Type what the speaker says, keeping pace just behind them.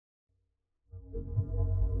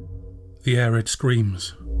The arid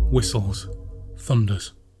screams, whistles,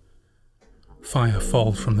 thunders. Fire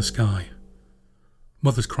falls from the sky.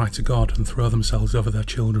 Mothers cry to God and throw themselves over their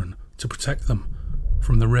children to protect them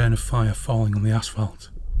from the rain of fire falling on the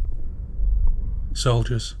asphalt.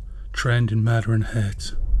 Soldiers, trained in murder and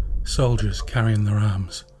hate, soldiers carrying their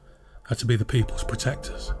arms, are to be the people's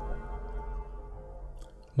protectors.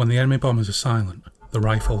 When the enemy bombers are silent, the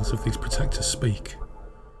rifles of these protectors speak.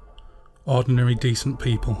 Ordinary, decent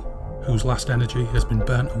people, whose last energy has been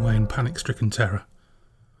burnt away in panic-stricken terror,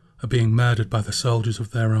 are being murdered by the soldiers of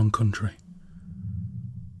their own country.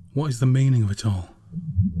 What is the meaning of it all?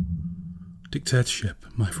 Dictatorship,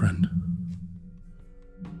 my friend.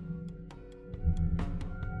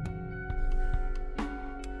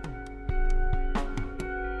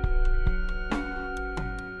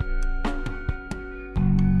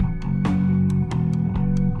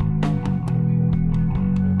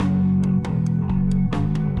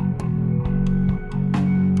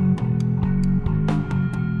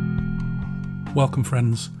 Welcome,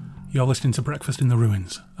 friends. You're listening to Breakfast in the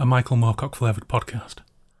Ruins, a Michael Moorcock flavoured podcast.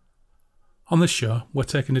 On this show, we're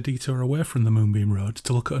taking a detour away from the Moonbeam Road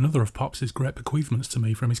to look at another of Pops' great bequeathments to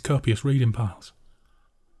me from his copious reading piles.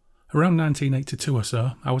 Around 1982 or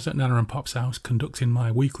so, I was at Nana and Pop's house conducting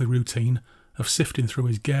my weekly routine of sifting through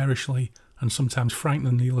his garishly and sometimes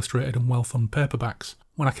frighteningly illustrated and well-thumbed paperbacks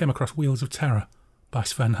when I came across Wheels of Terror by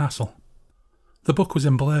Sven Hassel. The book was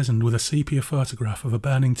emblazoned with a sepia photograph of a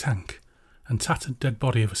burning tank and tattered dead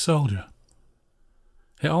body of a soldier.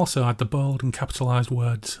 It also had the bold and capitalised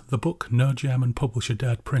words, "The book no German publisher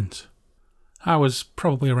dared print." I was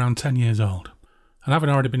probably around 10 years old, and having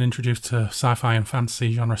already been introduced to sci-fi and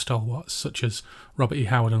fantasy genre stalwarts such as Robert E.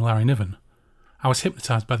 Howard and Larry Niven, I was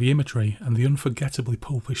hypnotised by the imagery and the unforgettably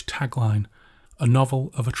pulpish tagline, "A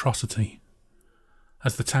novel of atrocity,"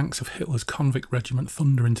 as the tanks of Hitler's convict regiment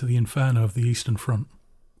thunder into the inferno of the Eastern Front.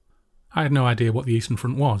 I had no idea what the Eastern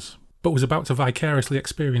Front was, but was about to vicariously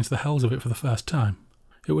experience the hells of it for the first time.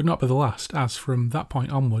 It would not be the last, as from that point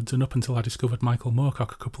onwards and up until I discovered Michael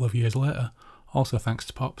Moorcock a couple of years later, also thanks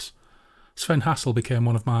to Pops, Sven Hassel became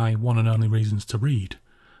one of my one and only reasons to read,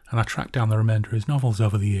 and I tracked down the remainder of his novels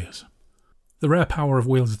over the years. The rare power of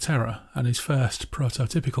Wheels of Terror and his first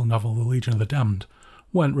prototypical novel, The Legion of the Damned,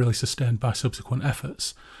 weren't really sustained by subsequent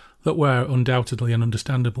efforts that were undoubtedly and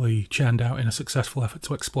understandably churned out in a successful effort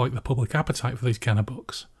to exploit the public appetite for these kind of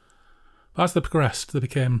books. But as they progressed, they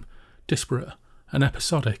became disparate and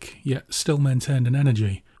episodic, yet still maintained an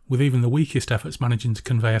energy, with even the weakest efforts managing to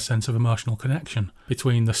convey a sense of emotional connection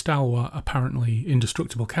between the stalwart, apparently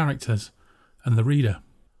indestructible characters and the reader.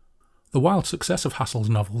 The wild success of Hassel's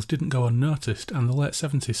novels didn't go unnoticed, and the late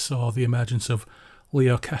 70s saw the emergence of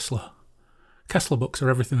Leo Kessler. Kessler books are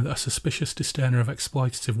everything that a suspicious disdainer of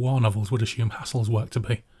exploitative war novels would assume Hassel's work to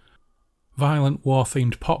be. Violent,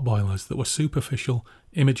 war-themed potboilers that were superficial,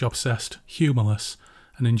 image-obsessed, humourless,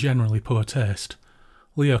 and in generally poor taste,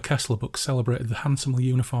 Leo Kessler books celebrated the handsomely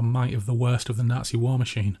uniform might of the worst of the Nazi war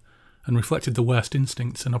machine and reflected the worst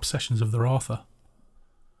instincts and obsessions of their author.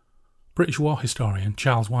 British war historian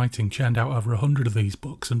Charles Whiting churned out over 100 of these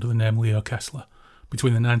books under the name Leo Kessler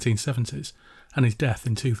between the 1970s and his death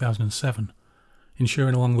in 2007,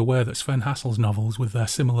 ensuring along the way that Sven Hassel's novels, with their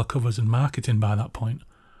similar covers and marketing by that point,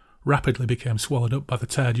 rapidly became swallowed up by the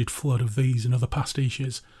turgid flood of these and other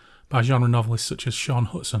pastiches by genre novelists such as Sean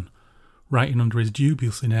Hudson, writing under his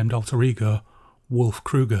dubiously named alter ego, Wolf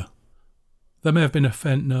Kruger. There may have been a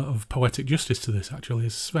faint note of poetic justice to this, actually,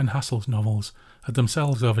 as Sven Hassel's novels had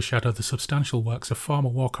themselves overshadowed the substantial works of former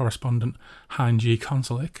war correspondent Hein G.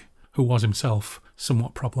 Konselik, who was himself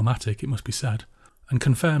somewhat problematic, it must be said, and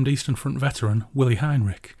confirmed Eastern Front veteran Willy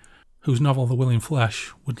Heinrich, whose novel The Willing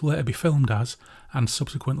Flesh would later be filmed as, and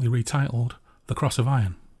subsequently retitled, The Cross of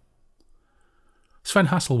Iron. Sven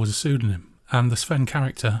Hassel was a pseudonym, and the Sven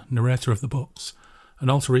character, narrator of the books, an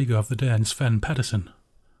alter ego of the Dane Sven Pedersen.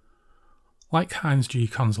 Like Heinz G.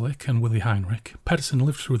 Konselik and Willy Heinrich, Pedersen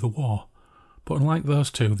lived through the war, but unlike those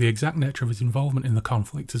two, the exact nature of his involvement in the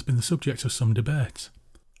conflict has been the subject of some debate.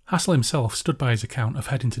 Hassel himself stood by his account of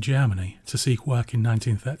heading to Germany to seek work in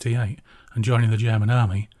 1938 and joining the German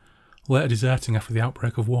army, later deserting after the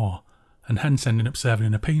outbreak of war, and hence ending up serving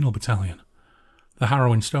in a penal battalion, the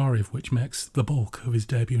harrowing story of which makes the bulk of his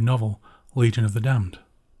debut novel, Legion of the Damned.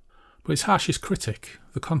 But his harshest critic,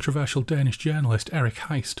 the controversial Danish journalist Erik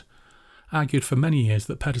Heist, argued for many years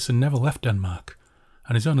that Pedersen never left Denmark,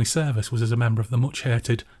 and his only service was as a member of the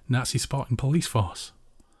much-hated Nazi spotting police force.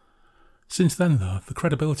 Since then, though, the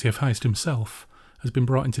credibility of Heist himself has been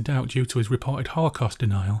brought into doubt due to his reported Holocaust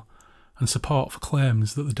denial and support for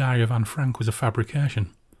claims that the Diary of Anne Frank was a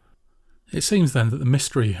fabrication. It seems then that the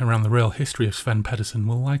mystery around the real history of Sven Pedersen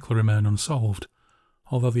will likely remain unsolved,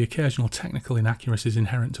 although the occasional technical inaccuracies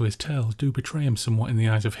inherent to his tales do betray him somewhat in the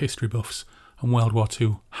eyes of history buffs and World War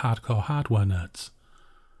II hardcore hardware nerds.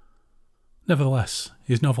 Nevertheless,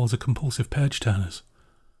 his novels are compulsive page-turners,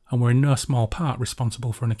 and were in no small part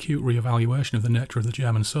responsible for an acute re-evaluation of the nature of the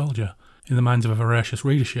German soldier in the minds of a voracious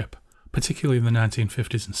readership, particularly in the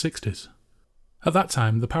 1950s and 60s. At that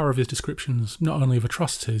time, the power of his descriptions, not only of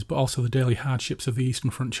atrocities, but also the daily hardships of the Eastern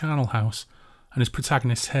Front charnel house, and his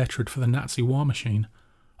protagonist's hatred for the Nazi war machine,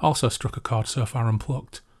 also struck a chord so far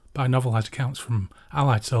unplucked by novelised accounts from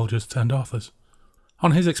Allied soldiers turned authors.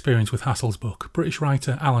 On his experience with Hassel's book, British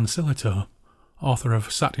writer Alan Sillitoe, author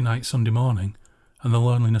of Saturday Night, Sunday Morning and The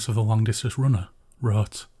Loneliness of the Long-Distance Runner,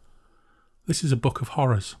 wrote, "This is a book of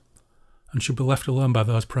horrors, and should be left alone by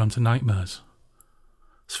those prone to nightmares.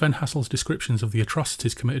 Sven Hassel's descriptions of the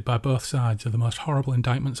atrocities committed by both sides are the most horrible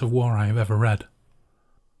indictments of war I have ever read."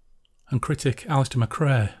 And critic Alistair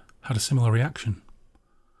McRae had a similar reaction.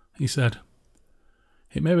 He said,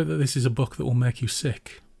 "It may be that this is a book that will make you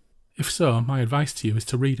sick. If so, my advice to you is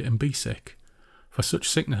to read it and be sick, for such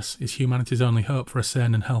sickness is humanity's only hope for a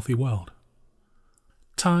sane and healthy world."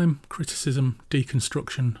 Time, criticism,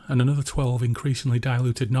 deconstruction, and another 12 increasingly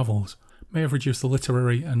diluted novels may have reduced the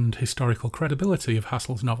literary and historical credibility of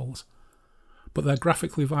Hassel's novels, but their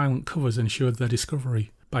graphically violent covers ensured their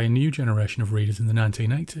discovery by a new generation of readers in the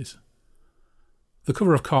 1980s. The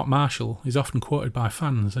cover of Court Martial is often quoted by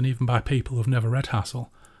fans and even by people who have never read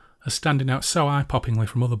Hassel as standing out so eye-poppingly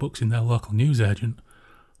from other books in their local newsagent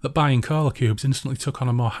that buying Cola Cubes instantly took on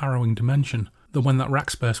a more harrowing dimension than when that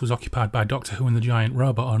rack space was occupied by Doctor Who and the Giant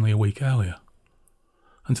Robot only a week earlier.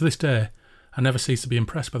 And to this day, I never cease to be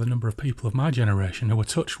impressed by the number of people of my generation who were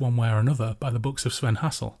touched one way or another by the books of Sven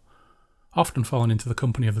Hassel, often falling into the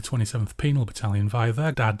company of the 27th Penal Battalion via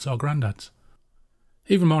their dads or granddads.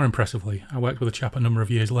 Even more impressively, I worked with a chap a number of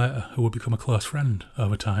years later who would become a close friend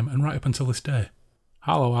over time and right up until this day.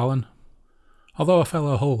 Hello, Alan. Although a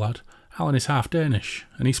fellow Hull lad, Alan is half Danish,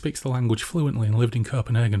 and he speaks the language fluently and lived in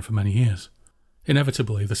Copenhagen for many years.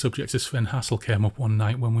 Inevitably, the subject of Sven Hassel came up one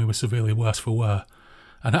night when we were severely worse for wear,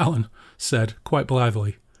 and Alan said, quite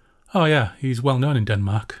blithely, "Oh yeah, he's well known in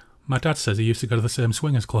Denmark. My dad says he used to go to the same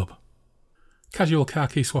swingers club." Casual car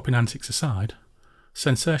key swapping antics aside,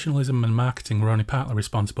 sensationalism and marketing were only partly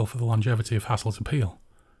responsible for the longevity of Hassel's appeal.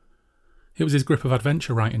 It was his grip of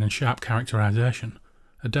adventure writing and sharp characterisation,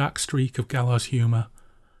 a dark streak of gallows humour,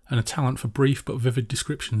 and a talent for brief but vivid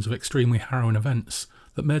descriptions of extremely harrowing events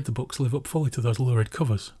that made the books live up fully to those lurid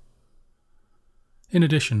covers. In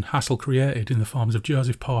addition, Hassel created, in the forms of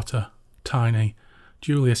Joseph Porter, Tiny,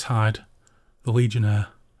 Julius Hyde, the Legionnaire,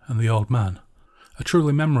 and the Old Man, a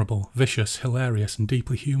truly memorable, vicious, hilarious, and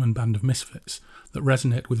deeply human band of misfits that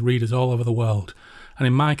resonate with readers all over the world, and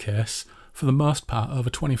in my case, for the most part over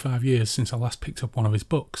 25 years since I last picked up one of his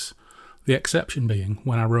books, the exception being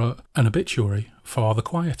when I wrote an obituary for The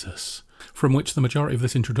Quietus, from which the majority of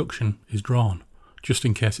this introduction is drawn, just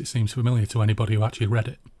in case it seems familiar to anybody who actually read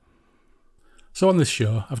it. So on this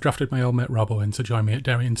show, I've drafted my old mate Robbo in to join me at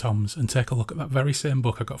Derry and Tom's and take a look at that very same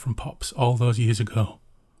book I got from Pops all those years ago.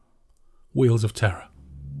 Wheels of Terror.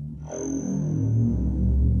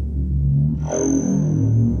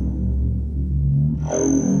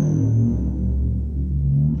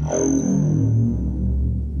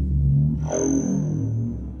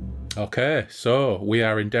 Okay, so we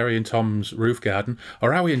are in Derry and Tom's roof garden.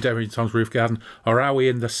 Or are we in Derry and Tom's roof garden? Or are we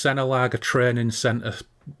in the Senalaga Training Centre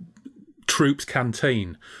Troops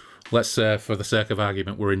Canteen? Let's say, for the sake of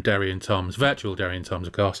argument, we're in Derry and Tom's, virtual Derry and Tom's,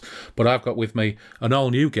 of course. But I've got with me an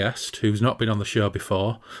all-new guest who's not been on the show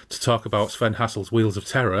before to talk about Sven Hassel's Wheels of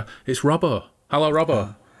Terror. It's Robbo. Hello,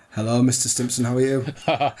 Robbo. Hello, Mr. Stimpson. How are you?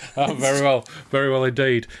 I'm very well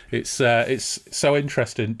indeed. It's so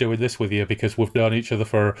interesting doing this with you because we've known each other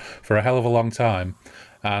for a hell of a long time,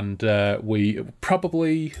 and we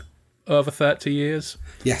probably over 30 years.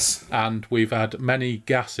 Yes. And we've had many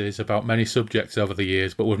gasses about many subjects over the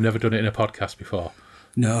years, but we've never done it in a podcast before.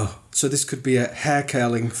 No. So this could be a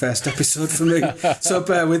hair-curling first episode for me. So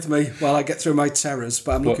bear with me while I get through my terrors,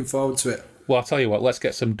 but I'm looking forward to it. Well, I'll tell you what, let's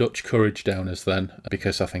get some Dutch courage down us then,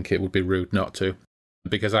 because I think it would be rude not to.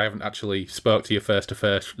 Because I haven't actually spoke to you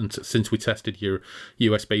face-to-face since we tested your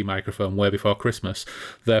USB microphone way before Christmas.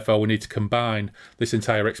 Therefore, we need to combine this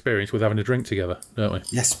entire experience with having a drink together, don't we?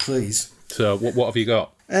 Yes, please. So, what have you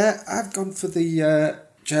got? I've gone for the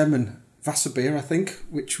German Wasserbier, I think,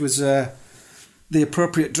 which was the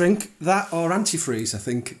appropriate drink. That or antifreeze, I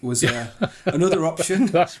think, was another option.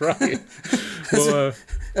 That's right.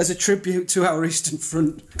 As a tribute to our Eastern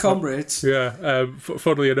Front comrades. Yeah,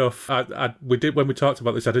 funnily enough, we did when we talked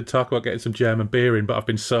about this. I did talk about getting some German beer in, but I've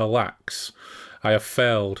been so lax, I have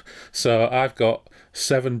failed. So I've got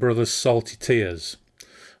Seven Brothers Salty Tears,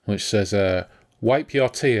 which says, wipe your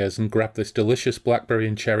tears and grab this delicious blackberry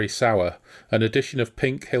and cherry sour. An addition of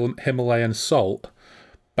pink Himalayan salt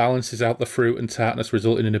balances out the fruit and tartness,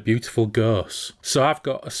 resulting in a beautiful goss. So I've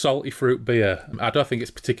got a salty fruit beer. I don't think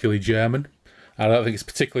it's particularly German. I don't think it's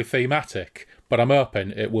particularly thematic, but I'm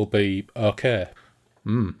hoping it will be okay.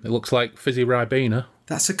 It looks like fizzy Ribena.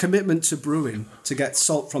 That's a commitment to brewing, to get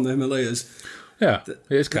salt from the Himalayas. Yeah, it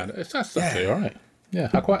is kind of. That's actually all right. Yeah,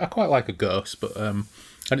 I quite like a ghost, but and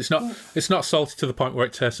it's not salty to the point where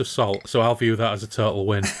it tastes of salt. So I'll view that as a total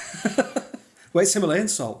win. Well, it's Himalayan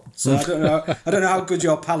salt, so I don't know how good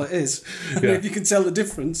your palate is. Yeah. If you can tell the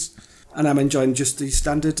difference. And I'm enjoying just the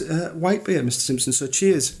standard white beer, Mr. Simpson. So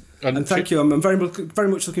cheers. And thank you. I'm very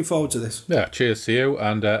much looking forward to this. Yeah, cheers to you,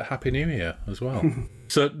 and Happy New Year as well.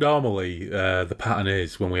 So normally the pattern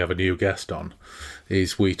is, when we have a new guest on,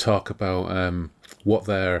 is we talk about what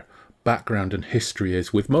their background and history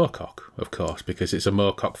is with Moorcock, of course, because it's a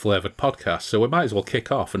Moorcock-flavoured podcast. So we might as well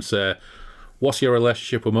kick off and say, what's your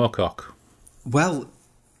relationship with Moorcock? Well,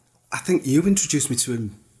 I think you introduced me to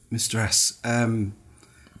him, Mr. S.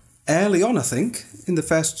 Early on, I think, in the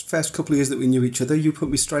first couple of years that we knew each other, you put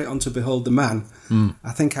me straight on to Behold the Man.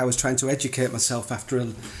 I think I was trying to educate myself after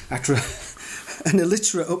an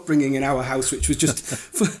illiterate upbringing in our house, which was just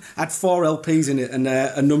had 4 LPs in it and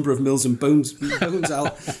a number of Mills and Bones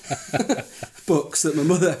books that my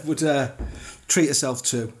mother would treat herself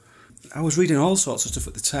to. I was reading all sorts of stuff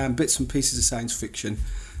at the time, bits and pieces of science fiction,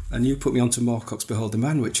 and you put me onto Moorcock's Behold the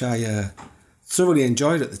Man, which I thoroughly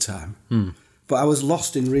enjoyed at the time. But I was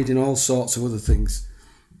lost in reading all sorts of other things.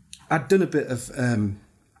 I'd done a bit of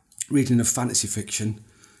reading of fantasy fiction,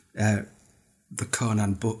 the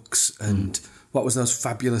Conan books, and what was those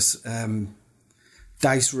fabulous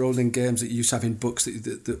dice rolling games that you used to have in books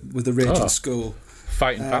that with the rage at school.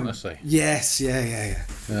 Fighting Fantasy. Yes, yeah.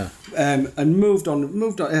 And moved on.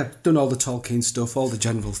 Done all the Tolkien stuff, all the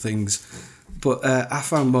general things. But I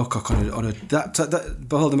found Moorcock that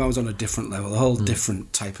Behold the Man was on a different level, a whole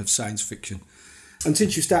different type of science fiction. And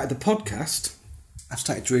since you started the podcast, I've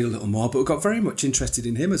started to read a little more, but got very much interested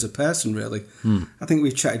in him as a person, really. I think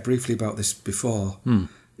we've chatted briefly about this before.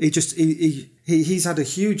 He's had a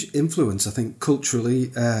huge influence, I think,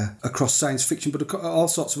 culturally across science fiction, but all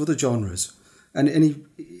sorts of other genres. And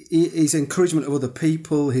his encouragement of other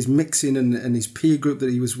people, his mixing and his peer group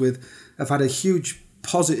that he was with have had a huge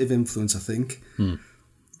positive influence, I think.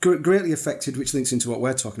 Greatly affected, which links into what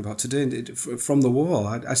we're talking about today, from the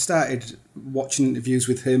war. I started watching interviews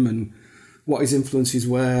with him and what his influences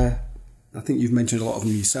were. I think you've mentioned a lot of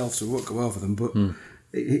them yourself, so we won't go over them, but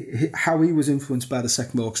how he was influenced by the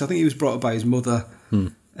Second World War, because I think he was brought up by his mother,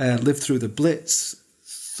 lived through the Blitz,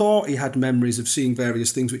 thought he had memories of seeing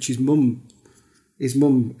various things, which his mum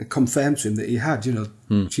confirmed to him that he had.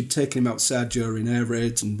 She'd taken him outside during air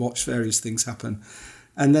raids and watched various things happen.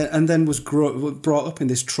 And then was brought up in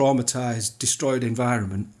this traumatised, destroyed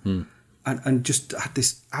environment, and just had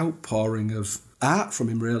this outpouring of art from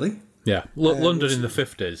him, really. Yeah, London in the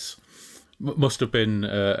 50s must have been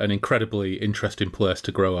an incredibly interesting place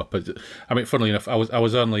to grow up. I mean, funnily enough, I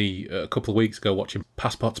was only a couple of weeks ago watching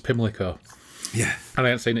Passport to Pimlico. Yeah. And I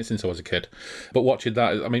hadn't seen it since I was a kid. But watching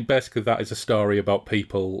that, I mean, basically that is a story about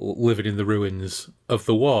people living in the ruins of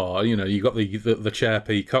the war. You got the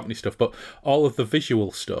Cherpy company stuff, but all of the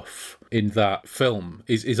visual stuff in that film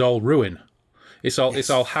is all ruin. It's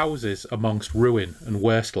all houses amongst ruin and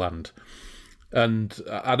wasteland. And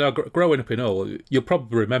I know, growing up in Hull, you'll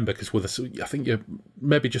probably remember, because I think you're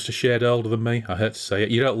maybe just a shade older than me. I hate to say it.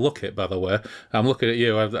 You don't look it, by the way. I'm looking at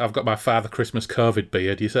you. I've got my Father Christmas COVID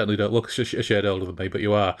beard. You certainly don't look a shade older than me, but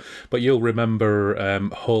you are. But you'll remember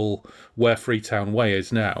Hull, where Freetown Way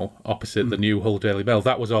is now, opposite the new Hull Daily Mail.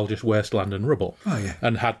 That was all just wasteland and rubble. Oh, yeah.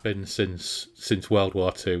 And had been since World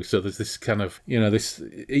War II. So there's this kind of, this.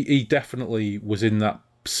 He definitely was in that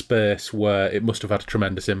space where it must have had a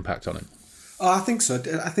tremendous impact on him. Oh, I think so.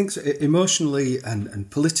 Emotionally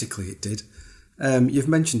and politically it did. You've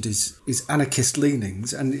mentioned his anarchist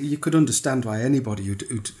leanings, and you could understand why anybody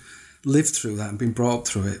who'd lived through that and been brought up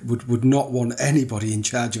through it would not want anybody in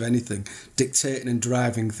charge of anything, dictating and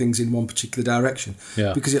driving things in one particular direction.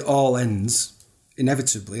 Yeah. Because it all ends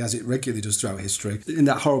inevitably, as it regularly does throughout history, in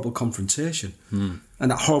that horrible confrontation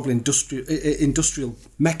and that horrible industrial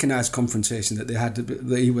mechanised confrontation that they had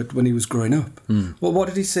when he was growing up. Well, what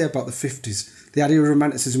did he say about the 50s? The idea of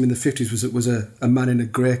romanticism in the 50s was a man in a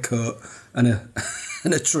grey coat and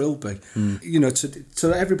a trilby. You know,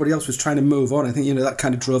 so everybody else was trying to move on. I think, you know, that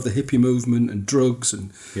kind of drove the hippie movement and drugs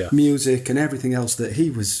and music and everything else that he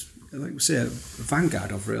was, like we say, a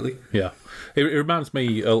vanguard of, really. Yeah. It reminds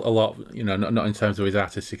me a lot, you know, not in terms of his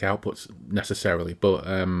artistic outputs necessarily, but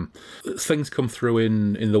things come through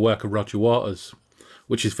in the work of Roger Waters,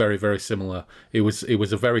 which is very, very similar. He was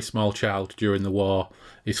a very small child during the war.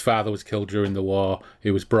 His father was killed during the war.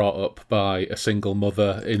 He was brought up by a single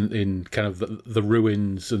mother in kind of the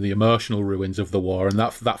ruins and the emotional ruins of the war, and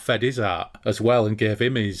that fed his art as well and gave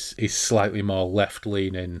him his slightly more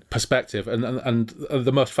left-leaning perspective. And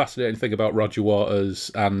the most fascinating thing about Roger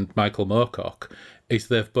Waters and Michael Moorcock is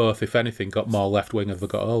they've both, if anything, got more left-wing as they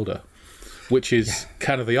got older, which is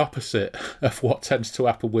kind of the opposite of what tends to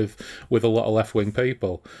happen with a lot of left-wing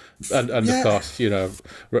people. And of course, you know,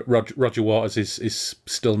 Roger Waters is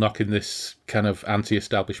still knocking this kind of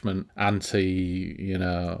anti-establishment, you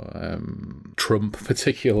know, Trump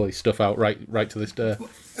particularly stuff out right to this day.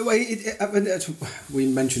 We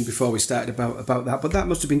mentioned before we started about that, but that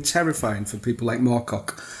must have been terrifying for people like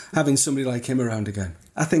Moorcock, having somebody like him around again.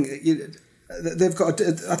 I think they've got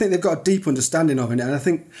a deep understanding of it, and I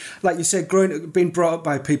think, like you said, being brought up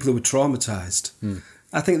by people who were traumatised.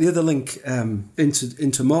 I think the other link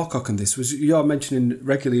into Moorcock and this was you're mentioning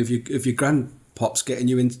regularly of your grandpops getting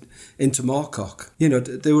you into Moorcock. You know,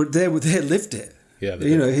 they lived it. Yeah,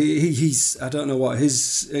 you know, he's I don't know what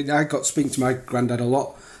his. I got speaking to my granddad a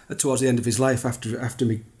lot towards the end of his life after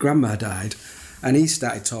my grandma died, and he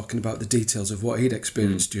started talking about the details of what he'd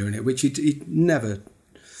experienced during it, which he'd never.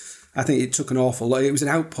 I think it took an awful lot. It was an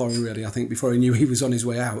outpouring, really, I think, before he knew he was on his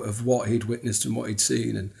way out, of what he'd witnessed and what he'd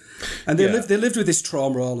seen. And they lived with this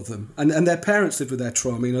trauma, all of them. And their parents lived with their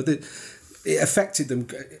trauma. You know, it affected them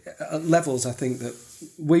at levels, I think, that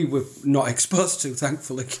we were not exposed to,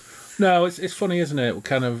 thankfully. No, it's funny, isn't it?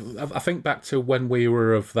 Kind of, I think back to when we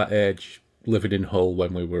were of that age, living in Hull,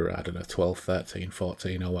 when we were, I don't know, 12, 13,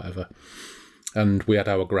 14 or whatever. And we had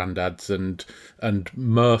our granddads, and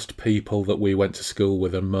most people that we went to school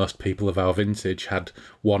with, and most people of our vintage, had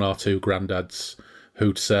one or two granddads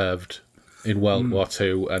who'd served in World War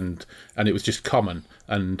II, and it was just common.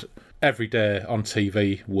 And every day on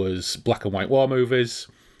TV was black and white war movies.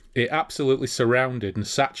 It absolutely surrounded and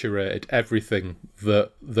saturated everything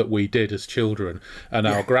that we did as children. And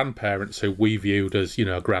our grandparents, who we viewed as, you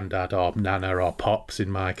know, granddad or nana or pops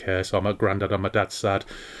in my case, or my granddad on my dad's side,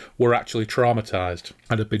 were actually traumatised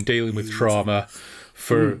and had been dealing with trauma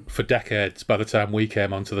for decades by the time we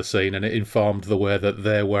came onto the scene, and it informed the way that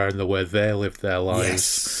they were and the way they lived their lives.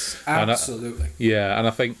 Yes, absolutely. And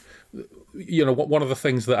I think, you know, one of the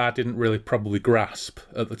things that I didn't really probably grasp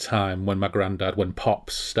at the time when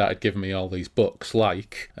Pops started giving me all these books,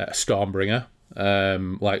 like Stormbringer,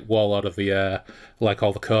 like Warlord of the Air, like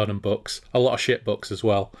all the Conan books, a lot of shit books as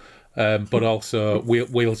well, but also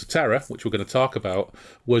Wheels of Terror, which we're going to talk about,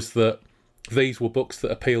 was that these were books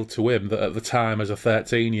that appealed to him that at the time, as a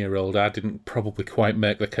 13-year-old, I didn't probably quite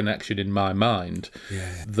make the connection in my mind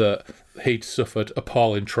that he'd suffered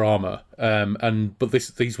appalling trauma. But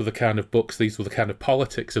these were the kind of books, these were the kind of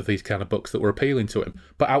politics of these kind of books that were appealing to him.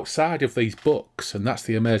 But outside of these books, and that's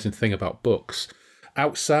the amazing thing about books,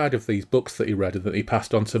 outside of these books that he read and that he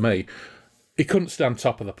passed on to me, he couldn't stand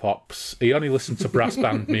Top of the Pops. He only listened to brass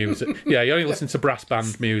band music. Yeah, he only listened to brass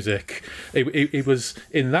band music. He was,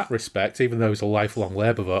 in that respect, even though he was a lifelong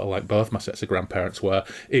Labour voter, like both my sets of grandparents were,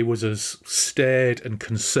 he was as staid and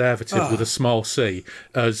conservative with a small c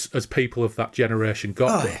as people of that generation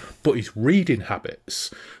got there. But his reading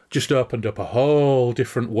habits just opened up a whole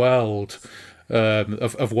different world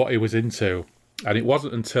of what he was into. And it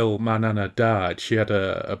wasn't until my nana died, she had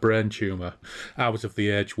a brain tumour. I was of the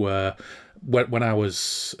age where, when I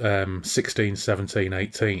was 16, 17,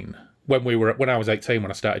 18, when I was 18, when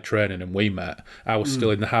I started training and we met, I was still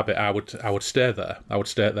in the habit, I would stay there. I would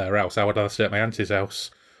stay at their house. I would either stay at my auntie's house,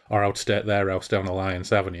 or I would stay at their house down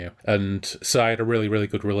Alliance Avenue. And so I had a really, really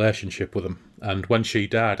good relationship with them. And when she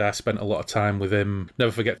died, I spent a lot of time with him.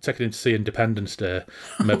 Never forget taking him to see Independence Day,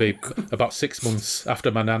 maybe about 6 months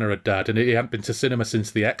after my nana had died, and he hadn't been to cinema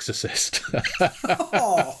since The Exorcist.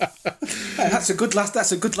 That's a good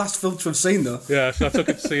last film to have seen, though. Yeah, so I took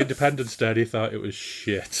him to see Independence Day, and he thought it was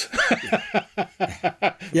shit.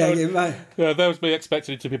 That was me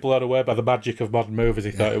expecting it to be blown away by the magic of modern movies.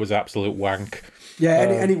 He thought it was absolute wank. Yeah,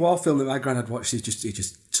 any war film that my granddad watched, he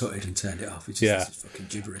just tutted and turned it off. It's Yeah. just fucking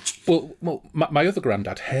gibberish. Well, my other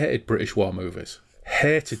granddad hated British war movies.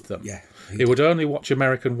 Hated them. Yeah. He would only watch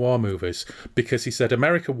American war movies because he said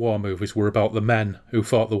American war movies were about the men who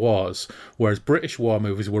fought the wars, whereas British war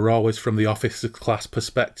movies were always from the officer class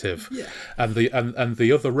perspective. Yeah. And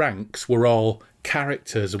the other ranks were all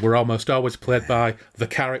characters and were almost always played by the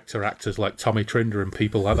character actors like Tommy Trinder and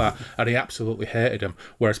people like that. And he absolutely hated them.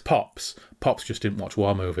 Whereas Pops just didn't watch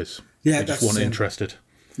war movies. Yeah, he just wasn't interested.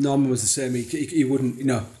 Norman was the same. He wouldn't,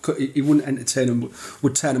 he wouldn't entertain them.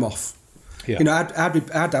 Would turn them off. Yeah.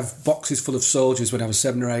 I'd have boxes full of soldiers when I was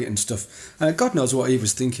 7 or 8 and stuff. And God knows what he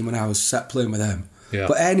was thinking when I was sat playing with them. Yeah.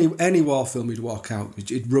 But any war film he'd walk out,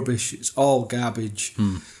 it's rubbish. It's all garbage.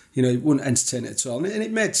 He wouldn't entertain it at all. And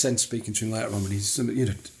it made sense speaking to him later on when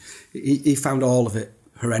he found all of it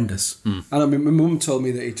horrendous. And I mean, my mum told me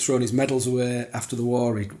that he'd thrown his medals away after the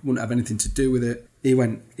war. He wouldn't have anything to do with it. He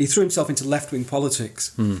threw himself into left-wing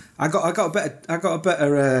politics. I got a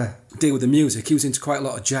better deal with the music. He was into quite a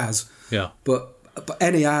lot of jazz. Yeah. But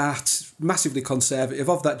any art, massively conservative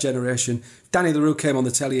of that generation. Danny the Roo came on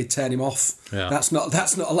the telly, he'd turn him off. Yeah. That's not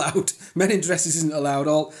allowed. Men in dresses isn't allowed.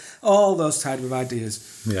 All those type of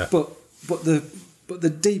ideas. Yeah. But the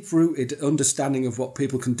deep-rooted understanding of what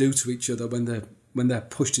people can do to each other when they're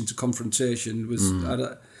pushed into confrontation was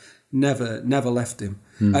never left him.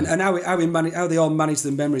 And how they all managed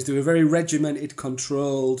their memories. They were very regimented,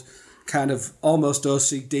 controlled, kind of almost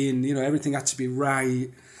OCD, and everything had to be right.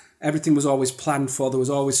 Everything was always planned for. There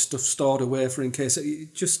was always stuff stored away for in case.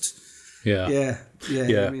 It just yeah.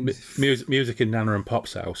 I mean, music in Nana and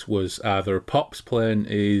Pop's house was either Pop's playing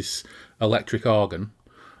his electric organ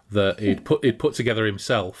that he'd put together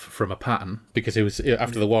himself from a pattern, because he was,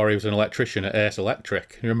 after the war, he was an electrician at Ace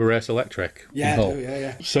Electric. You remember Ace Electric? Yeah, I do,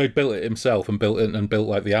 yeah. So he built it himself and built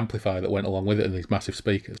like the amplifier that went along with it and these massive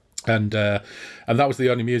speakers. And that was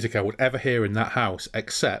the only music I would ever hear in that house,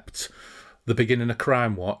 except the beginning of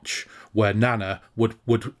Crime Watch, where Nana would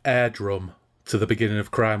air drum to the beginning of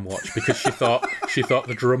Crime Watch because she thought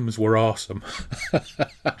the drums were awesome.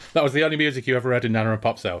 That was the only music you ever heard in Nana and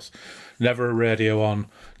Pop's house. Never a radio on,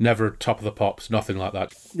 never Top of the Pops, nothing like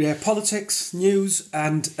that. Yeah, politics, news,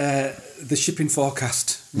 and the shipping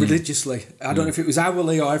forecast religiously. I don't know if it was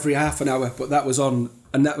hourly or every half an hour, but that was on,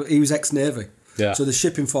 and he was ex-Navy. Yeah. So the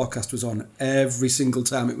shipping forecast was on every single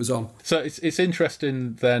time it was on. So it's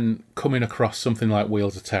interesting then coming across something like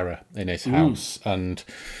Wheels of Terror in his house, and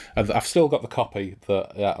I've still got the copy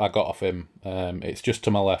that I got off him. It's just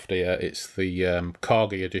to my left here. It's the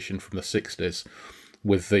Corgi edition from the 60s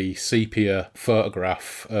with the sepia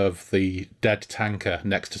photograph of the dead tanker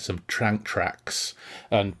next to some tank tracks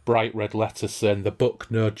and bright red letters saying "The book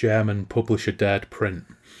no German publisher dared print."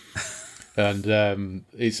 And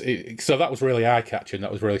so that was really eye-catching.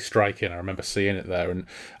 That was really striking. I remember seeing it there, and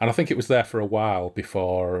I think it was there for a while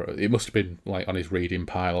before. It must have been like on his reading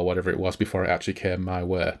pile or whatever it was before it actually came my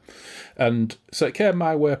way. And so it came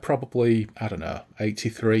my way probably, I don't know,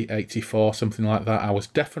 83, 84, something like that. I was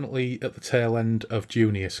definitely at the tail end of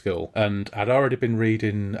junior school, and I'd already been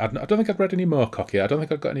reading. I don't think I'd read any Moorcock yet. I don't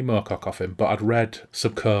think I'd got any Moorcock off him, but I'd read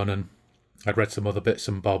some Conan. I'd read some other bits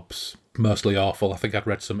and bobs, mostly awful. I think I'd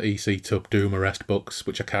read some E.C. Tubb Doom Arrest books,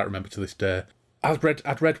 which I can't remember to this day. I'd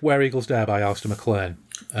read Where Eagles Dare by Alistair MacLean,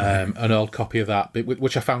 an old copy of that,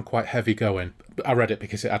 which I found quite heavy going. I read it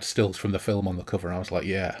because it had stills from the film on the cover, and I was like,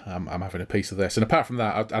 yeah, I'm having a piece of this. And apart from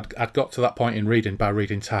that, I'd got to that point in reading by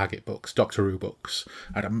reading Target books, Doctor Who books.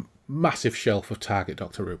 I had a massive shelf of Target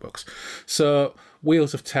Doctor Who books. So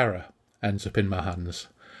Wheels of Terror ends up in my hands.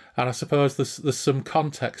 And I suppose there's some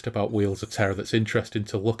context about Wheels of Terror that's interesting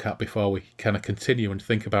to look at before we kind of continue and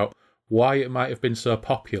think about why it might have been so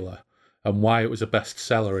popular and why it was a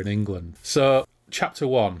bestseller in England. So, Chapter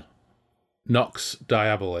 1, Nox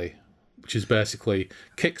Diaboli, which is basically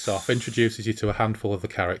kicks off, introduces you to a handful of the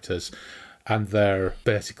characters, and there's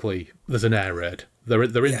an air raid.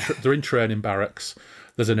 They're in training barracks.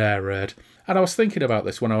 There's an air raid. And I was thinking about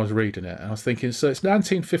this when I was reading it, and I was thinking, so it's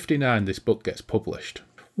 1959 this book gets published.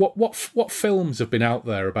 What films have been out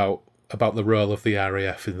there about the role of the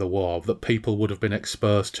RAF in the war that people would have been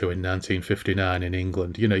exposed to in 1959 in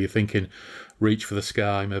England? You know, you're thinking Reach for the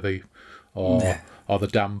Sky, maybe, or the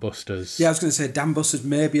Dam Busters. Yeah, I was going to say Dam Busters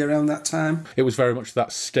maybe around that time. It was very much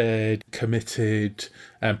that staid, committed,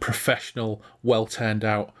 professional, well-turned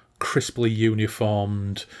out, crisply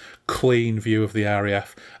uniformed, clean view of the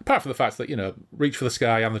RAF. Apart from the fact that, Reach for the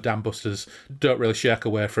Sky and the Dam Busters don't really shirk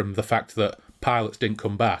away from the fact that pilots didn't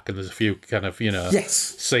come back, and there's a few kind of, Yes.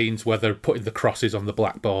 scenes where they're putting the crosses on the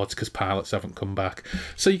blackboards because pilots haven't come back.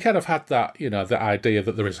 So you kind of had that, the idea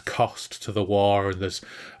that there is a cost to the war, and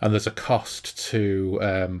there's a cost to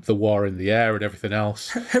the war in the air and everything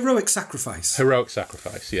else. Heroic sacrifice.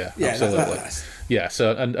 Yeah, absolutely. Yeah,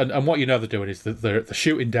 so and what they're doing is that they're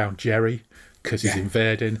shooting down Jerry because he's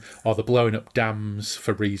invading, or they're blowing up dams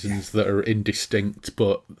for reasons that are indistinct,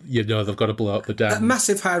 but they've got to blow up the dam. At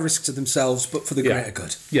massive high risk to themselves, but for the greater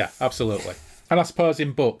good. Yeah, absolutely. And I suppose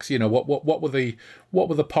in books, what were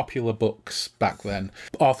the popular books back then?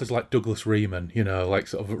 Authors like Douglas Reman, like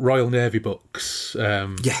sort of Royal Navy books.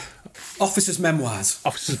 Officers' memoirs.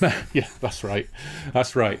 Yeah, that's right.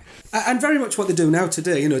 And very much what they do now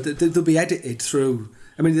today, they'll be edited through.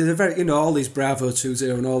 I mean, they're very, all these Bravo 20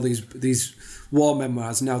 and all these war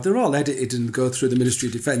memoirs now, they're all edited and go through the Ministry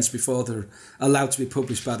of Defence before they're allowed to be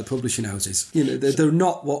published by the publishing houses. They're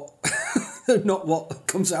not what they're not what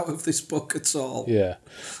comes out of this book at all. Yeah.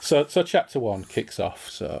 So chapter 1 kicks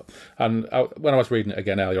off. When I was reading it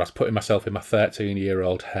again earlier, I was putting myself in my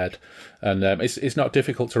 13-year-old head, and it's not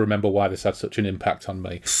difficult to remember why this had such an impact on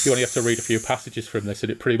me. You only have to read a few passages from this,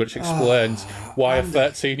 and it pretty much explains why a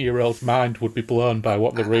 13-year-old's mind would be blown by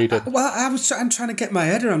what they're reading. I'm trying to get my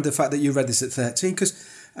head around the fact that you read this at 13, because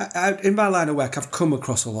in my line of work, I've come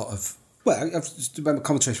across a lot of. Well, I've done a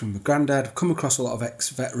conversation with my granddad. I've come across a lot of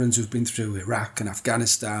ex-veterans who've been through Iraq and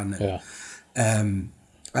Afghanistan. And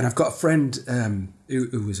I've got a friend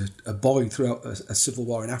who was a boy throughout a civil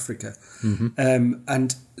war in Africa. Mm-hmm.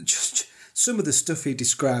 And just some of the stuff he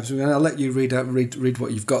describes, I'll let you read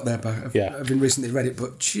what you've got there, but I've been recently read it,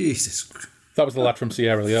 but Jesus. That was the lad from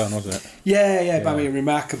Sierra Leone, wasn't it? Yeah. But I mean,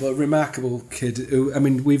 remarkable kid who, I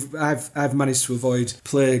mean, I've managed to avoid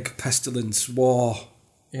plague, pestilence, war,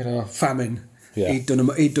 famine. Yeah. He'd done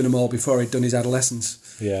them all before he'd done his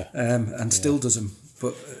adolescence. Yeah. And still does them.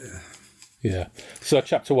 But yeah. So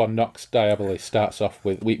chapter 1, Nox Diaboli, starts off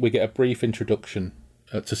with we get a brief introduction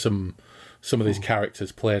to some of these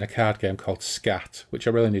characters playing a card game called Scat, which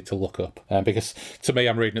I really need to look up, because to me,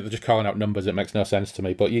 I'm reading it, they're just calling out numbers. It makes no sense to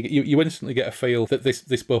me. But you instantly get a feel that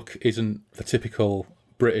this book isn't the typical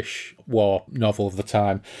British war novel of the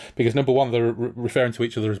time, because number one, they're referring to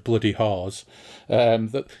each other as bloody whores.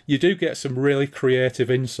 That you do get some really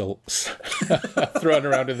creative insults thrown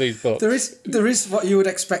around in these books. There is what you would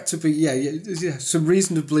expect to be some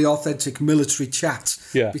reasonably authentic military chat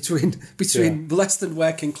between less than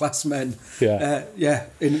working class men.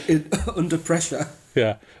 In under pressure.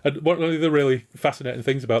 Yeah, and one of the really fascinating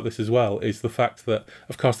things about this as well is the fact that,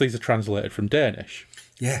 of course, these are translated from Danish.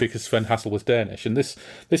 Yeah. Because Sven Hassel was Danish. And this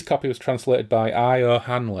copy was translated by I. O.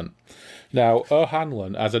 Hanlon. Now, O.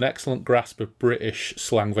 Hanlon has an excellent grasp of British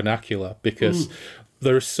slang vernacular, because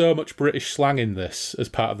there is so much British slang in this as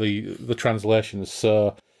part of the translations.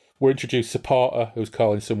 So we're introduced to Porter, who's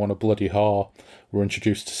calling someone a bloody whore. We're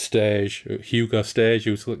introduced to Stage, Hugo Stage,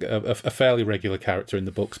 who's a fairly regular character in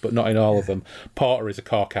the books, but not in all of them. Porter is a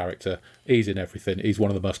core character. He's in everything. He's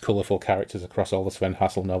one of the most colourful characters across all the Sven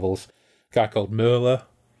Hassel novels. A guy called Möller.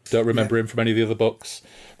 Don't remember him from any of the other books.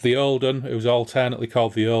 The Old Un, who's alternately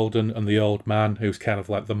called the Old Un and the Old Man, who's kind of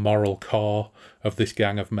like the moral core of this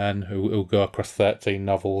gang of men who go across 13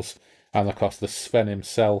 novels. And of course, the Sven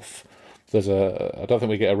himself. I don't think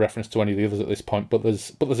we get a reference to any of the others at this point, but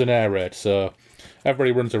there's an air raid, so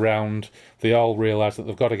everybody runs around. They all realise that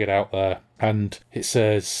they've got to get out there, and it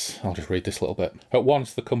says, I'll just read this a little bit. At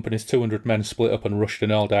once, the company's 200 men split up and rushed in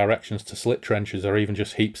all directions to slit trenches or even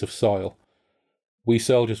just heaps of soil. We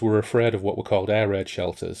soldiers were afraid of what were called air raid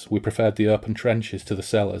shelters. We preferred the open trenches to the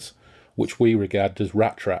cellars, which we regarded as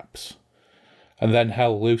rat traps. And then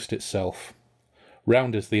hell loosed itself.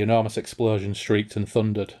 Round us, the enormous explosion shrieked and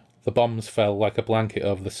thundered. The bombs fell like a blanket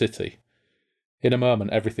over the city. In a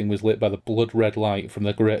moment, everything was lit by the blood-red light from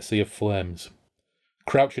the great sea of flames.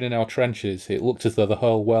 Crouching in our trenches, it looked as though the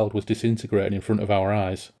whole world was disintegrating in front of our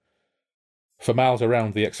eyes. For miles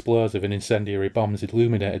around, the explosive and incendiary bombs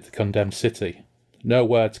illuminated the condemned city. No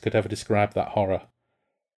words could ever describe that horror.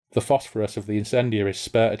 The phosphorus of the incendiaries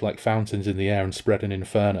spurted like fountains in the air and spread an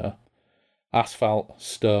inferno. Asphalt,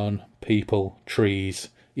 stone, people, trees,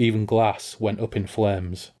 even glass went up in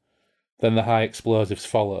flames. Then the high explosives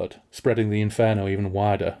followed, spreading the inferno even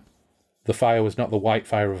wider. The fire was not the white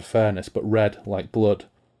fire of a furnace, but red like blood.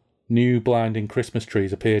 New blinding Christmas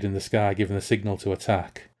trees appeared in the sky, giving the signal to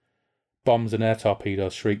attack. Bombs and air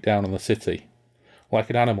torpedoes shrieked down on the city. Like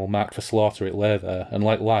an animal marked for slaughter, it lay there, and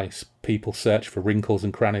like lice, people searched for wrinkles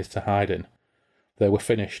and crannies to hide in. They were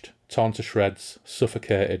finished, torn to shreds,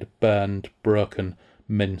 suffocated, burned, broken,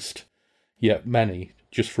 minced. Yet many,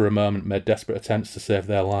 just for a moment, made desperate attempts to save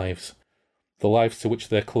their lives. The lives to which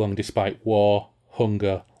they clung despite war,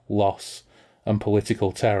 hunger, loss, and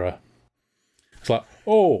political terror. It's like,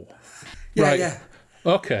 oh, Yeah, right, yeah.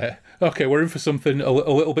 Okay, we're in for something a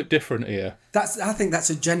little bit different here. I think that's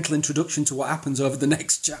a gentle introduction to what happens over the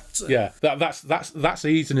next chapter. Yeah, that's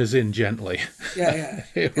easing us in gently. Yeah.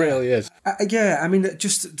 It really is. I mean,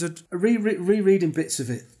 just rereading bits of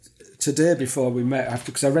it today before we met,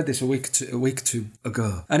 because I read this a week or two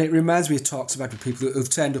ago, and it reminds me of talks about people who've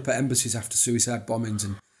turned up at embassies after suicide bombings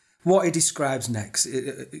and what he describes next.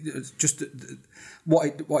 Just what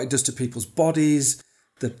it does to people's bodies.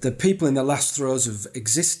 The people in the last throes of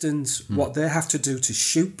existence, what they have to do to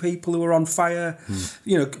shoot people who are on fire,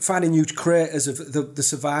 finding huge craters of the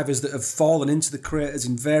survivors that have fallen into the craters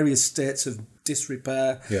in various states of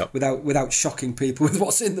disrepair, without shocking people with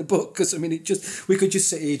what's in the book. Because I mean, we could just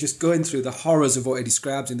sit here just going through the horrors of what he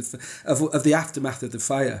describes in of the aftermath of the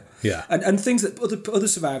fire, and things that other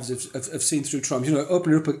survivors have seen through trauma.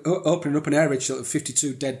 Opening up an air raid shelter of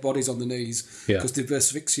 52 dead bodies on the knees because they've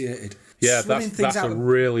asphyxiated. Yeah, that's a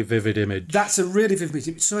really vivid image. That's a really vivid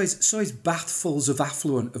image. So is bathfuls of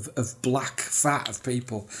affluent, of black fat of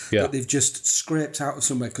people that they've just scraped out of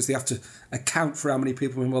somewhere because they have to account for how many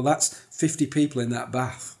people. Well, that's 50 people in that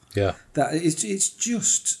bath. Yeah. That it's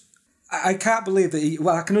just... I can't believe that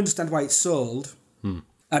I can understand why it's sold.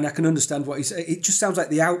 And I can understand what he's... It just sounds like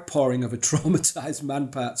the outpouring of a traumatised man,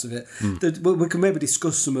 parts of it. We can maybe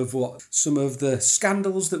discuss some of the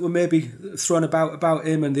scandals that were maybe thrown about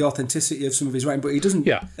him and the authenticity of some of his writing, but he doesn't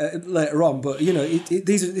later on. But,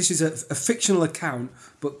 this is a fictional account,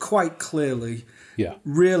 but quite clearly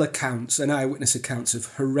real accounts and eyewitness accounts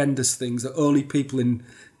of horrendous things that only people in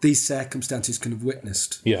these circumstances can have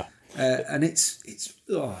witnessed. Yeah. And it's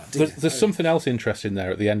there's something else interesting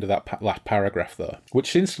there at the end of that last paragraph, though,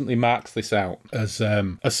 which instantly marks this out as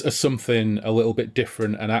something a little bit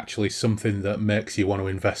different and actually something that makes you want to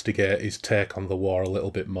investigate his take on the war a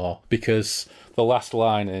little bit more. Because the last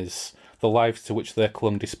line is, the lives to which they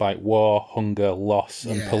clung despite war, hunger, loss,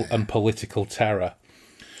 and political terror.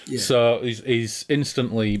 Yeah. So he's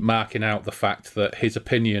instantly marking out the fact that his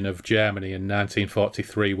opinion of Germany in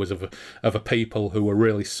 1943 was of a people who were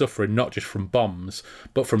really suffering not just from bombs,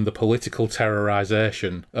 but from the political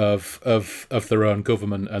terrorisation of their own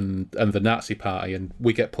government and the Nazi Party. And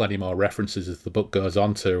we get plenty more references as the book goes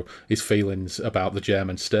on to his feelings about the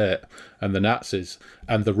German state and the Nazis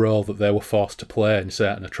and the role that they were forced to play in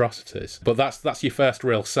certain atrocities. But that's your first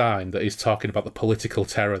real sign that he's talking about the political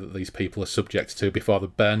terror that these people are subject to before they're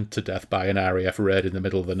burned to death by an RAF raid in the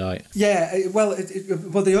middle of the night. Yeah,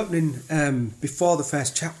 the opening before the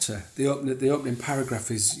first chapter, the opening paragraph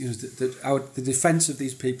is the defence of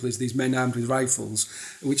these people is these men armed with rifles,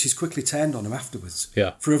 which is quickly turned on them afterwards.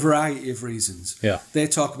 Yeah, for a variety of reasons. Yeah, they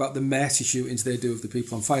talk about the mercy shootings they do of the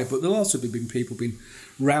people on fire, but there'll also be people being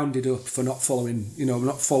rounded up for not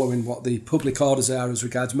following what the public orders are as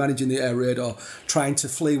regards managing the air raid or trying to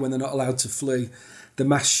flee when they're not allowed to flee. The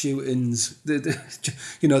mass shootings,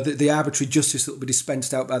 the arbitrary justice that will be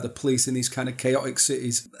dispensed out by the police in these kind of chaotic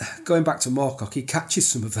cities. Going back to Moorcock, he catches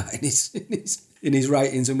some of that in his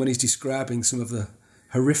writings, and when he's describing some of the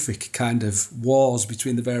horrific kind of wars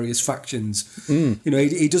between the various factions,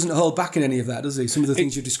 he doesn't hold back in any of that, does he? Some of the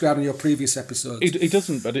things you described in your previous episodes. He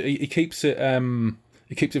doesn't, but he keeps it.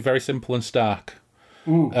 He keeps it very simple and stark.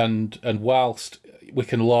 And whilst we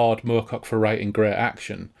can laud Moorcock for writing great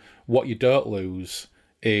action, what you don't lose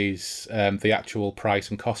is the actual price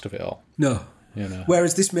and cost of it all. No.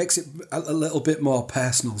 Whereas this makes it a little bit more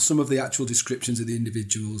personal. Some of the actual descriptions of the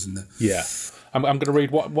individuals and the... Yeah. I'm going to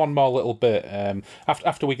read one more little bit.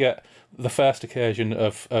 After we get the first occasion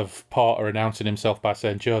of Porter announcing himself by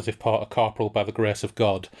saying, Joseph Porter, corporal by the grace of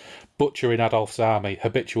God, butcher in Adolph's army,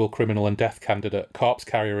 habitual criminal and death candidate, corpse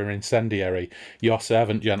carrier and incendiary, your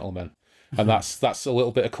servant, gentlemen. And that's a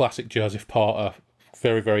little bit of classic Joseph Porter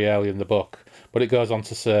very, very early in the book. But it goes on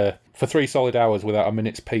to say, for 3 solid hours without a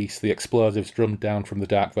minute's peace, the explosives drummed down from the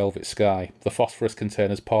dark velvet sky, the phosphorus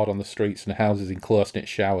containers poured on the streets and houses in close-knit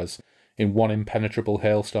showers, in one impenetrable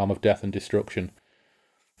hailstorm of death and destruction.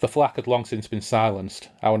 The flak had long since been silenced.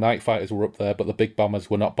 Our night fighters were up there, but the big bombers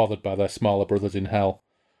were not bothered by their smaller brothers in hell.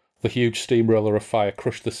 The huge steamroller of fire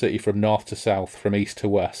crushed the city from north to south, from east to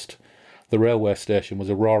west. The railway station was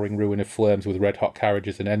a roaring ruin of flames with red-hot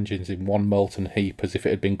carriages and engines in one molten heap, as if it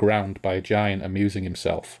had been ground by a giant amusing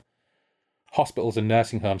himself. Hospitals and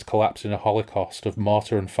nursing homes collapsed in a holocaust of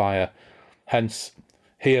mortar and fire. Hence,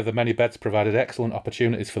 here the many beds provided excellent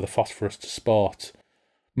opportunities for the phosphorus to sport.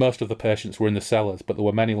 Most of the patients were in the cellars, but there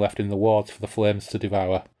were many left in the wards for the flames to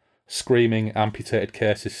devour. Screaming, amputated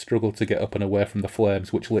cases struggled to get up and away from the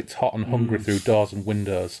flames, which licked hot and hungry through doors and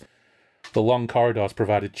windows. The long corridors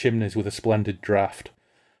provided chimneys with a splendid draught.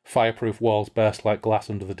 Fireproof walls burst like glass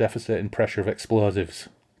under the devastating pressure of explosives.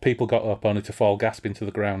 People got up only to fall gasping to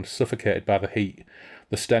the ground, suffocated by the heat.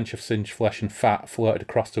 The stench of singed flesh and fat floated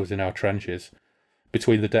across to us in our trenches.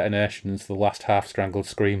 Between the detonations, the last half-strangled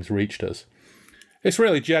screams reached us. It's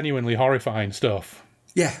really genuinely horrifying stuff.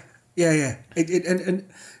 Yeah. I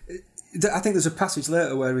think there's a passage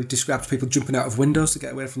later where he describes people jumping out of windows to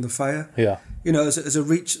get away from the fire. Yeah. You know, as a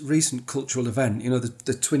recent cultural event, you know,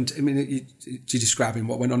 the Twin... I mean, you're describing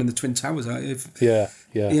what went on in the Twin Towers, aren't you?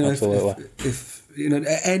 Absolutely. If you know,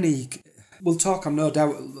 any... We'll talk, I'm no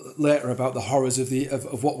doubt, later about the horrors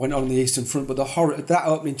of what went on in the Eastern Front, but the horror, that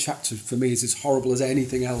opening chapter for me is as horrible as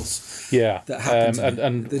anything else that happened.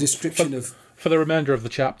 And the description of... For the remainder of the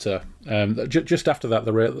chapter, just after that,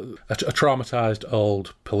 a traumatised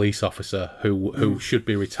old police officer who should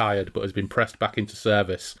be retired but has been pressed back into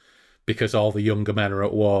service because all the younger men are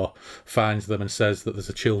at war, finds them and says that there's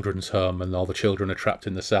a children's home and all the children are trapped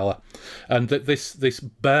in the cellar. And this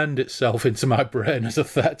burned itself into my brain as a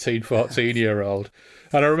 13, 14-year-old.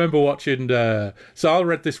 And I remember watching... so I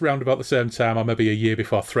read this round about the same time, or maybe a year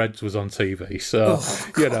before Threads was on TV. So,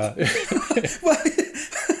 you know...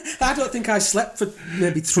 I don't think I slept for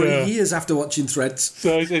maybe 3 years after watching Threads.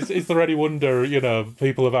 So is there any wonder, you know,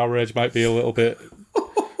 people of our age might be a little bit...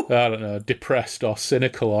 I don't know, depressed or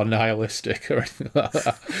cynical or nihilistic or anything like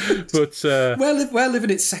that. But we're living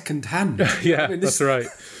it second hand. Yeah, that's right.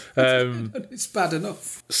 It's bad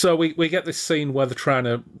enough. So we get this scene where they're trying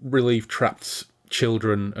to relieve trapped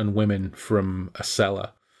children and women from a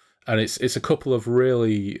cellar. And it's a couple of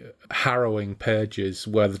really harrowing pages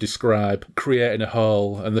where they describe creating a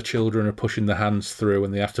hole and the children are pushing their hands through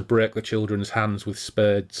and they have to break the children's hands with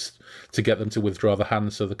spades to get them to withdraw the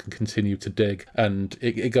hands so they can continue to dig. And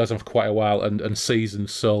it goes on for quite a while, and seasoned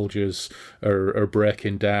soldiers are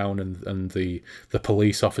breaking down, and the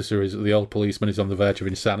police officer, the old policeman, is on the verge of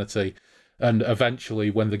insanity. And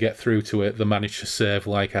eventually, when they get through to it, they manage to save,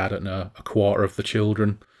 like, I don't know, a quarter of the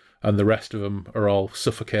children, and the rest of them are all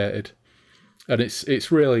suffocated. And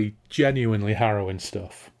it's really genuinely harrowing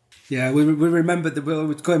stuff. Yeah, we remember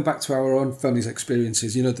going back to our own family's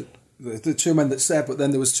experiences, you know, the two men that saved, but then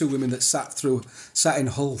there was two women that sat in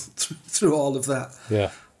Hull through all of that. Yeah.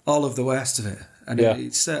 All of the worst of it. And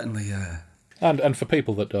it's certainly... And for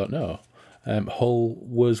people that don't know, Hull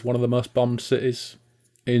was one of the most bombed cities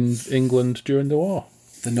in England during the war.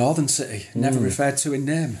 The Northern City, never referred to in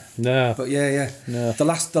name. No. But yeah. No. The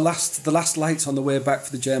last lights on the way back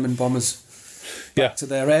for the German bombers back to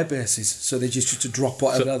their air bases, so they just used to drop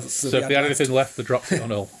whatever else. So if they had anything left, they dropped it on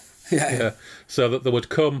Hull. Yeah. So that they would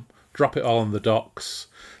come, drop it all on the docks.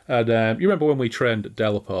 And you remember when we trained at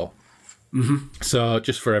Delapole? Mm-hmm. So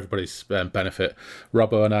just for everybody's benefit,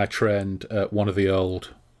 Robbo and I trained at one of the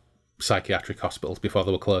old psychiatric hospitals before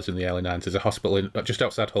they were closed in the early 90s, a hospital just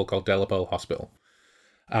outside Hull called Delapole Hospital.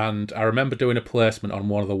 And I remember doing a placement on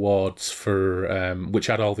one of the wards for which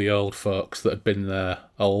had all the old folks that had been there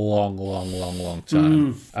a long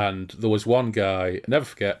time. And there was one guy, never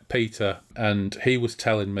forget, Peter, and he was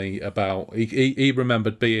telling me about... He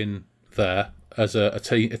remembered being there as a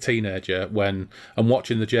teenager when and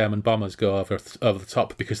watching the German bombers go over the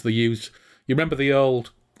top because they used... You remember the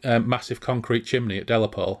old massive concrete chimney at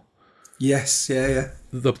Delapole? Yes, yeah.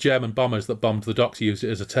 The German bombers that bombed the docks used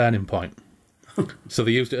it as a turning point. So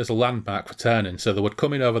they used it as a landmark for turning. So they would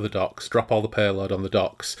come in over the docks, drop all the payload on the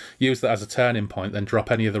docks, use that as a turning point, then drop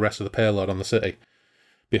any of the rest of the payload on the city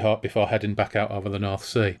before heading back out over the North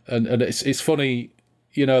Sea. And it's funny,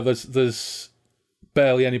 you know, there's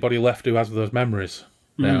barely anybody left who has those memories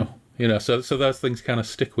now. You know, so those things kind of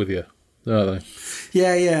stick with you, don't they?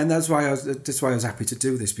 Yeah, and that's why I was happy to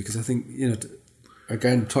do this, because I think, you know,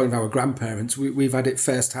 again, talking about our grandparents, we've had it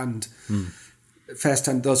firsthand.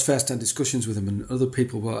 Those first-hand discussions with them, and other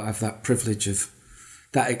people will have that privilege of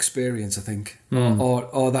that experience, I think,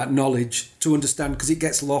 or that knowledge to understand, because it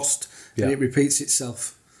gets lost and it repeats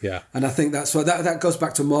itself. Yeah, and I think that's what that goes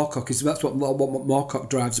back to Moorcock. That's what Moorcock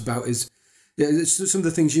drives about is. Yeah, some of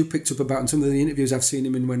the things you picked up about, and some of the interviews I've seen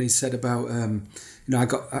him in when he said about, you know, I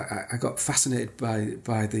got fascinated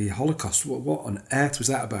by the Holocaust. What on earth was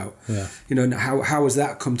that about? Yeah. You know, and how has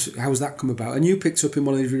that come about? And you picked up in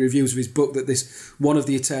one of the reviews of his book that this one of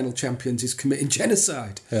the eternal champions is committing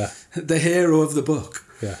genocide. Yeah. The hero of the book.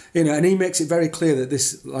 Yeah. You know, and he makes it very clear that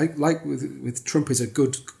this, like with Trump, is a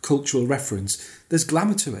good cultural reference. There's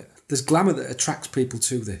glamour to it. There's glamour that attracts people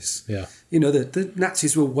to this. Yeah. You know, the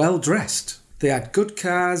Nazis were well dressed. They had good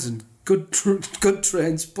cars and good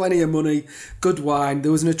trains, plenty of money, good wine.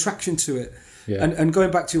 There was an attraction to it. Yeah. And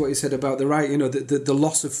going back to what you said about the right, the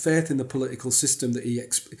loss of faith in the political system that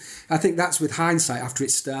I think that's with hindsight after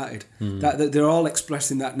it started. That they're all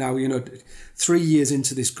expressing that now. 3 years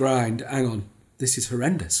into this grind, hang on, this is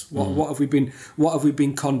horrendous. What have we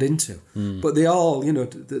been conned into? But they all,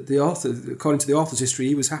 the author, according to the author's history,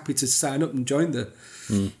 he was happy to sign up and join the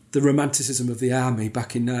romanticism of the army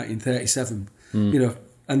back in 1937.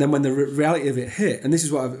 And then when the reality of it hit, and this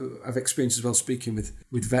is what I've experienced as well, speaking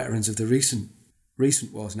with veterans of the recent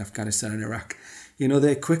wars in Afghanistan and Iraq,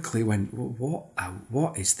 they quickly went, well,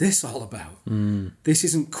 what is this all about? This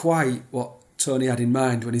isn't quite what Tony had in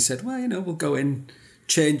mind when he said, well, we'll go in,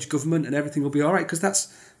 change government and everything will be all right, because that's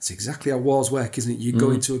exactly how wars work, isn't it? You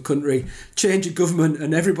go into a country, change a government,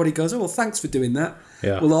 and everybody goes, oh, well, thanks for doing that.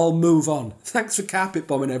 Yeah. We'll all move on. Thanks for carpet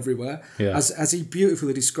bombing everywhere. Yeah. As he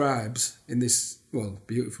beautifully describes in this, well,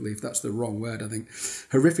 beautifully, if that's the wrong word, I think,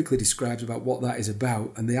 horrifically describes about what that is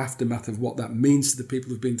about and the aftermath of what that means to the people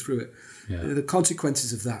who've been through it. Yeah. The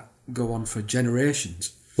consequences of that go on for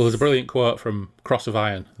generations. Well, there's a brilliant quote from Cross of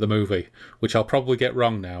Iron, the movie, which I'll probably get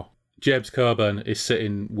wrong now. James Coburn is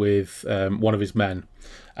sitting with one of his men,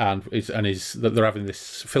 and they're having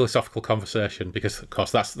this philosophical conversation, because, of course,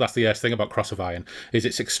 that's the ace thing about Cross of Iron, is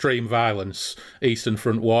it's extreme violence, Eastern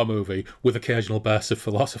Front war movie with occasional bursts of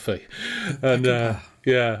philosophy. And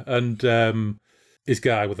his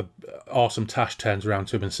guy with an awesome tash turns around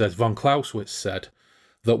to him and says, von Clausewitz said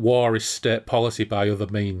that war is state policy by other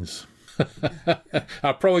means.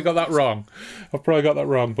 I've probably got that wrong, but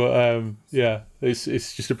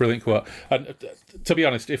it's just a brilliant quote. And to be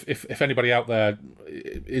honest, if anybody out there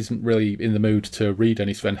isn't really in the mood to read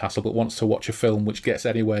any Sven Hassel but wants to watch a film which gets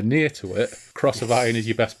anywhere near to it, Cross of Iron is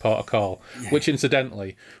your best port of call, which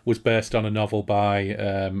incidentally was based on a novel by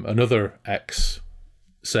another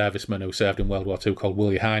ex-serviceman who served in World War II called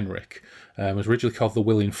Willy Heinrich. It was originally called The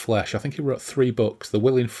Will in Flesh. I think he wrote 3 books. The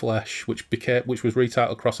Will in Flesh, which was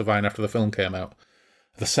retitled Cross of Iron after the film came out.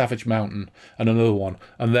 The Savage Mountain, and another one.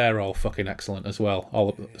 And they're all fucking excellent as well.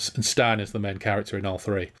 And Steiner's the main character in all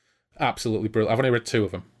 3. Absolutely brilliant. I've only read 2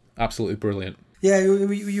 of them. Absolutely brilliant. Yeah,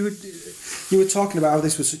 you were talking about how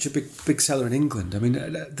this was such a big seller in England. I mean,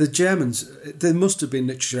 the Germans, there must have been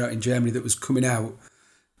literature out in Germany that was coming out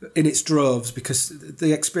in its droves, because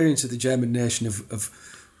the experience of the German nation of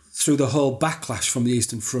through the whole backlash from the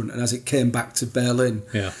Eastern Front and as it came back to Berlin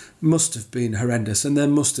must have been horrendous. And there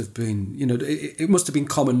must have been, it must have been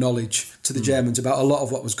common knowledge to the Germans about a lot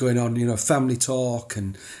of what was going on, family talk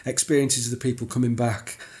and experiences of the people coming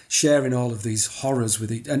back, sharing all of these horrors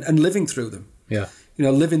with and living through them. Yeah.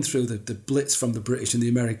 Living through the Blitz from the British and the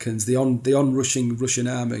Americans, the onrushing Russian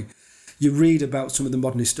army. You read about some of the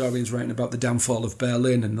modern historians writing about the downfall of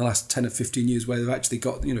Berlin in the last 10 or 15 years, where they've actually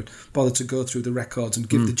got, bothered to go through the records and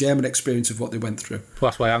give the German experience of what they went through.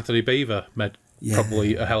 Well, that's why Anthony Beevor made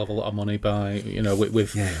probably a hell of a lot of money by,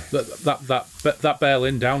 that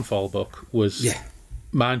Berlin downfall book was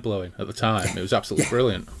mind-blowing at the time. It was absolutely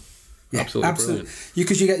brilliant. Yeah, absolutely.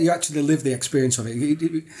 Because you actually live the experience of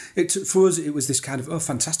it. For us, it was this kind of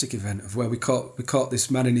fantastic event of where we caught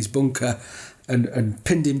this man in his bunker and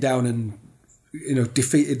pinned him down and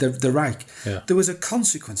defeated the Reich. Yeah. There was a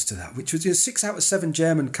consequence to that, which was 6 out of 7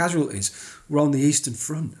 German casualties were on the Eastern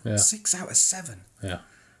Front. Yeah. 6 out of 7. Yeah.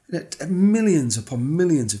 Millions upon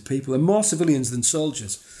millions of people, and more civilians than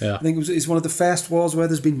soldiers. Yeah. I think it's one of the first wars where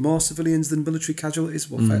there's been more civilians than military casualties.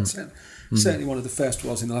 Well, certainly one of the first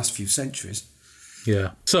wars in the last few centuries.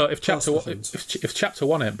 Yeah. So if chapter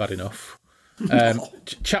 1 ain't bad enough,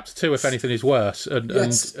 chapter 2, if anything, is worse.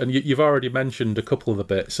 And you've already mentioned a couple of the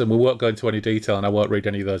bits, and we won't go into any detail, and I won't read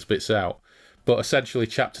any of those bits out. But essentially,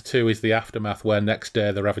 chapter 2 is the aftermath, where next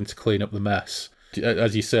day they're having to clean up the mess.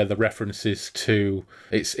 As you said, the references to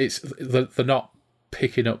they're not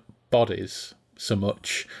picking up bodies so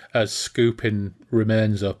much as scooping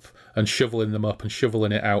remains up and shoveling them up and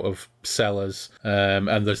shoveling it out of cellars.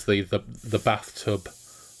 And there's the bathtub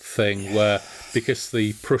thing where, because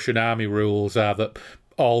the Prussian army rules are that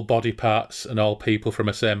all body parts and all people from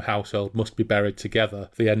a same household must be buried together,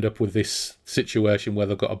 they end up with this situation where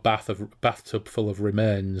they've got a bathtub full of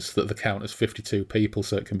remains that they count as 52 people,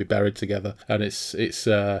 so it can be buried together. And it's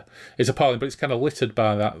appalling, but it's kind of littered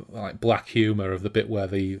by that like black humour of the bit where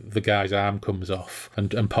the guy's arm comes off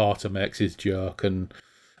and Porter makes his joke, and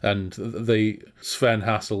the Sven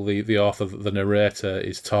Hassel, the author, the narrator,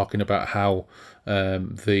 is talking about how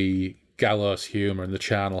the gallows humour and the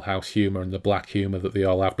charnel house humour and the black humour that they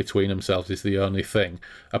all have between themselves is the only thing,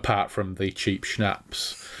 apart from the cheap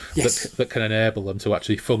schnapps, that can enable them to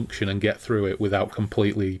actually function and get through it without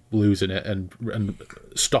completely losing it and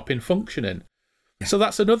stopping functioning. So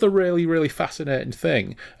that's another really, really fascinating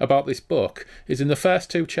thing about this book, is in the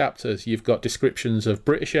first 2 chapters you've got descriptions of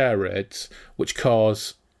British air raids which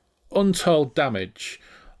cause untold damage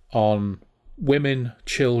on women,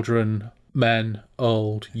 children, men,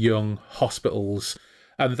 old, young, hospitals,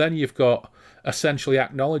 and then you've got essentially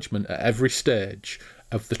acknowledgement at every stage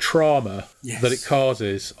of the trauma that it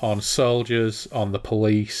causes on soldiers, on the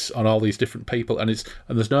police, on all these different people, and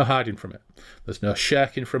there's no hiding from it. There's no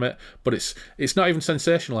shirking from it, but it's not even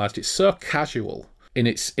sensationalised. It's so casual in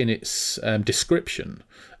its description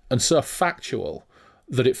and so factual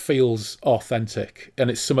that it feels authentic, and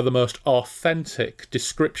it's some of the most authentic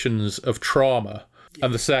descriptions of trauma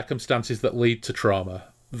and the circumstances that lead to trauma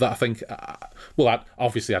that I think,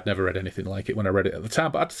 I'd never read anything like it when I read it at the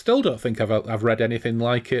time, but I still don't think I've read anything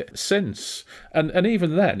like it since. And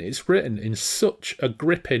even then, it's written in such a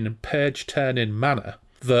gripping, page-turning manner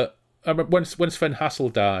that when Sven Hassel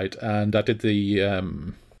died and I did the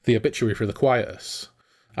obituary for the Quietus,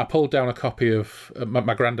 I pulled down a copy of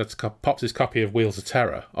my granddad's Pops' copy of Wheels of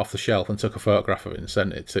Terror off the shelf and took a photograph of it and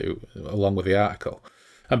sent it along with the article.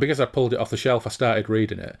 And because I pulled it off the shelf, I started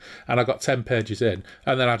reading it, and I got 10 pages in,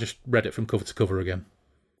 and then I just read it from cover to cover again,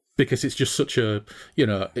 because it's just such a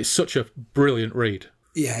brilliant read.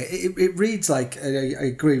 Yeah, it reads like, I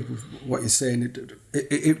agree with what you're saying,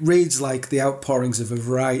 it reads like the outpourings of a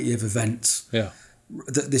variety of events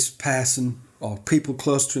that this person or people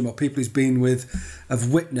close to him or people he's been with have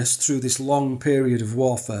witnessed through this long period of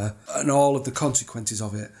warfare and all of the consequences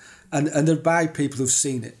of it. And they're by people who've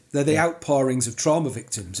seen it. They're the outpourings of trauma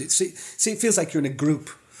victims. It feels like you're in a group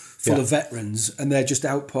full of veterans and they're just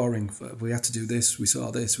outpouring. We had to do this, we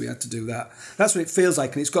saw this, we had to do that. That's what it feels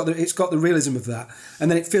like, and it's got the realism of that. And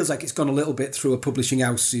then it feels like it's gone a little bit through a publishing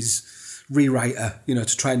house's rewriter,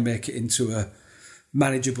 to try and make it into a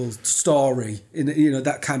manageable story,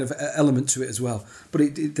 that kind of element to it as well.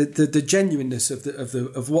 But the genuineness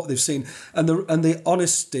of what they've seen and the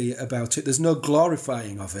honesty about it. There's no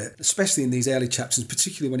glorifying of it, especially in these early chapters,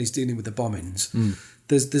 particularly when he's dealing with the bombings.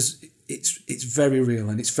 It's very real,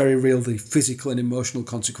 and it's very real, the physical and emotional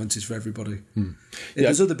consequences for everybody.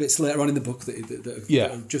 There's other bits later on in the book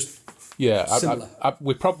that are just similar.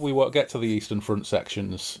 We probably won't get to the Eastern Front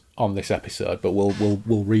sections on this episode, but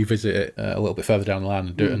we'll revisit it a little bit further down the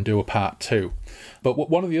line and do a part 2. But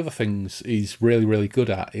one of the other things he's really, really good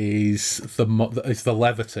at is the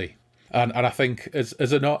levity. And I think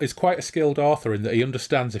he's quite a skilled author in that he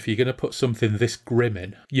understands if you're going to put something this grim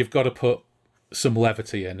in, you've got to put some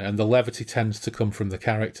levity in, and the levity tends to come from the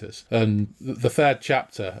characters. And the 3rd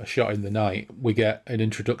chapter, A Shot in the Night, we get an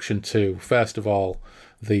introduction to, first of all,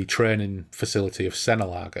 the training facility of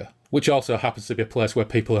Senelager, which also happens to be a place where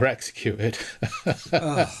people are executed.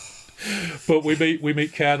 But we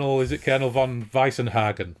meet Colonel von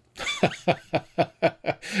Weissenhagen,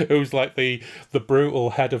 who's like the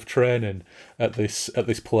brutal head of training at this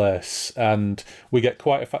place, and we get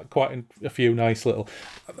quite a few nice little.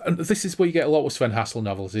 And this is where you get a lot with Sven Hassel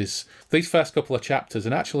novels, is these first couple of chapters,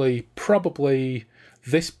 and actually probably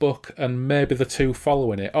this book and maybe the 2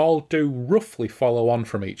 following it all do roughly follow on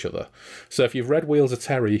from each other. So if you've read Wheels of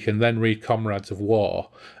Terror, you can then read Comrades of War,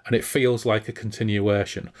 and it feels like a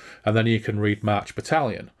continuation. And then you can read March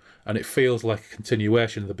Battalion, and it feels like a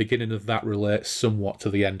continuation. The beginning of that relates somewhat to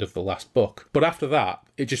the end of the last book. But after that,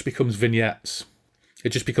 it just becomes vignettes. It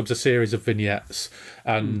just becomes a series of vignettes.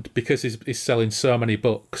 And because he's selling so many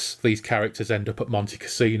books, these characters end up at Monte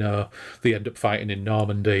Cassino, they end up fighting in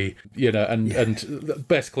Normandy, and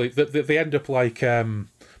basically they end up like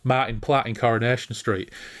Martin Platt in Coronation Street.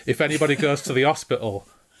 If anybody goes to the hospital,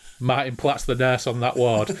 Martin Platt's the nurse on that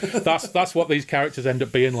ward. That's what these characters end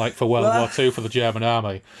up being like for World War II for the German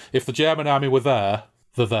army. If the German army were there,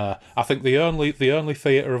 they're there. I think the only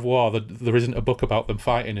theatre of war that there isn't a book about them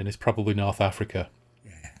fighting in is probably North Africa.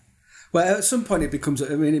 Well, at some point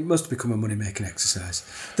it must become a money-making exercise.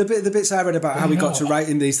 The bits I read about how we got to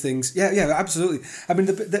writing these things, absolutely. I mean,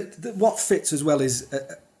 what fits as well is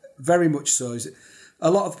very much so. Is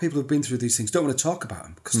a lot of people who've been through these things don't want to talk about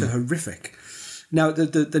them because they're horrific. Now,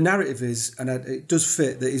 the narrative is, and it does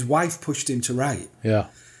fit, that his wife pushed him to write. Yeah.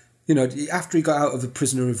 After he got out of the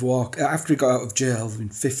prisoner of war, after he got out of jail in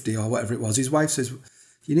 50 or whatever it was, his wife says,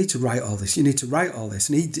 "You need to write all this. You need to write all this,"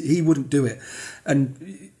 and he wouldn't do it,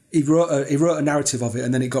 and he wrote a narrative of it,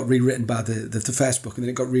 and then it got rewritten by the first book, and then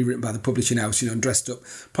it got rewritten by the publishing house, and dressed up.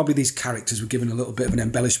 Probably these characters were given a little bit of an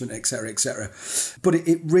embellishment, etc., etc. But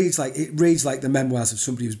it reads like the memoirs of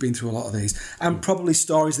somebody who's been through a lot of these, and probably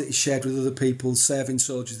stories that he shared with other people, serving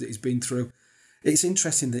soldiers that he's been through. It's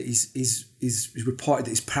interesting that he's reported that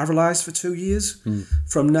he's paralysed for 2 years,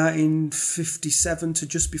 from 1957 to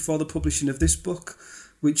just before the publishing of this book,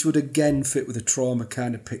 which would again fit with a trauma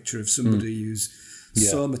kind of picture of somebody who's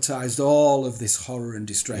somatised all of this horror and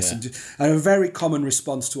distress, and a very common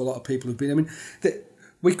response to a lot of people who've been. I mean,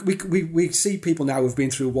 we see people now who've been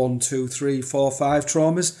through 1, 2, 3, 4, 5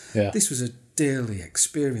 traumas. Yeah. This was a daily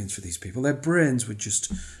experience for these people. Their brains were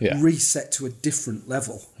just reset to a different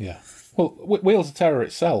level. Yeah. Well, Wheels of Terror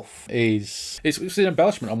itself it's an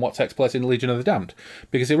embellishment on what takes place in Legion of the Damned,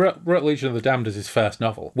 because he wrote Legion of the Damned as his first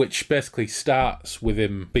novel, which basically starts with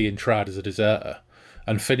him being tried as a deserter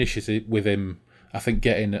and finishes it with him, I think,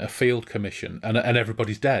 getting a field commission, and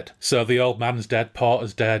everybody's dead. So the old man's dead,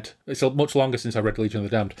 Porter's dead. It's much longer since I read Legion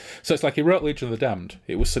of the Damned. So it's like he wrote Legion of the Damned,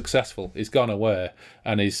 it was successful, he's gone away,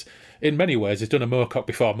 and he's, in many ways, he's done a Moorcock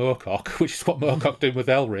before Moorcock, which is what Moorcock did with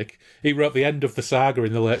Elric. He wrote the end of the saga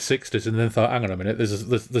in the late 60s and then thought, hang on a minute,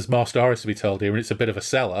 there's more stories to be told here, and it's a bit of a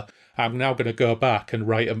seller. I'm now going to go back and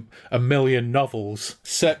write a million novels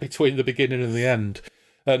set between the beginning and the end.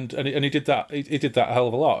 And he did that. He did that a hell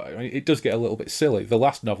of a lot. I mean, it does get a little bit silly. The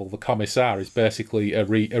last novel, The Commissar, is basically a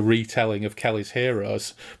retelling of Kelly's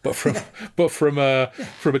Heroes, but from a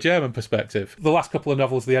German perspective. The last couple of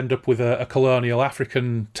novels, they end up with a colonial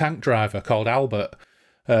African tank driver called Albert.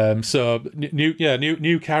 So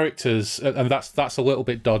new characters, and that's a little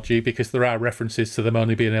bit dodgy because there are references to them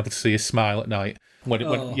only being able to see his smile at night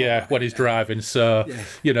when he's driving. So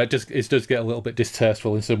it does get a little bit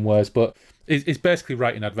distasteful in some ways, but he's basically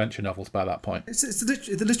writing adventure novels by that point. It's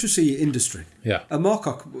the literacy industry. Yeah, and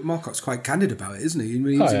Moorcock's quite candid about it, isn't he?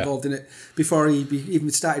 He was involved in it before he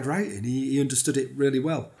even started writing. He understood it really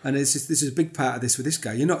well, and this is a big part of this with this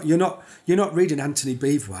guy. You're not reading Anthony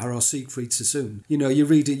Beauvoir or Siegfried Sassoon. You're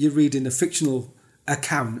reading a fictional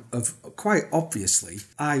account of quite obviously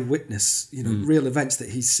eyewitness, real events that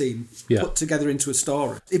he's seen put together into a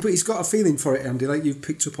story. But he's got a feeling for it, Andy, like you've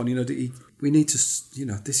picked up on. We need to,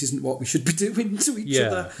 this isn't what we should be doing to each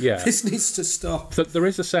other. Yeah. This needs to stop. There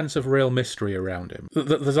is a sense of real mystery around him.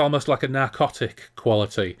 There's almost like a narcotic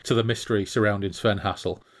quality to the mystery surrounding Sven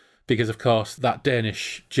Hassel. Because, of course, that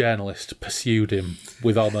Danish journalist pursued him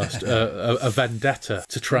with almost a vendetta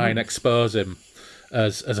to try and expose him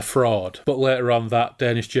as a fraud. But later on, that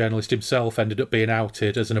Danish journalist himself ended up being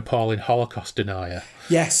outed as an appalling Holocaust denier.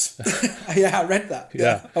 Yes. I read that.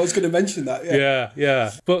 Yeah. I was going to mention that.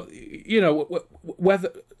 Yeah. But,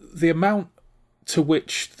 whether the amount to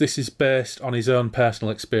which this is based on his own personal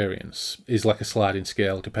experience is like a sliding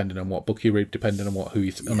scale, depending on what book you read, depending on who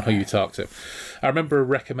you talk to. I remember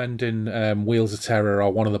recommending Wheels of Terror or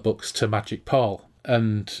one of the books to Magic Paul.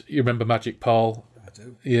 And you remember Magic Paul?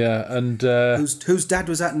 Yeah, and whose dad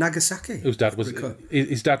was at Nagasaki? His dad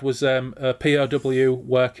was a POW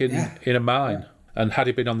working in a mine, and had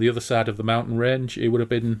he been on the other side of the mountain range, he would have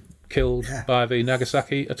been killed by the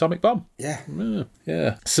Nagasaki atomic bomb.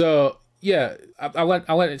 Yeah. So I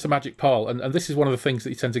lent it to Magic Paul, and this is one of the things that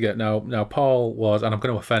you tend to get now. Now, Paul was, and I'm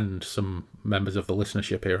going to offend some members of the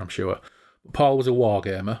listenership here, I'm sure. Paul was a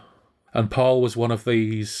wargamer. And Paul was one of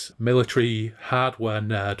these military hardware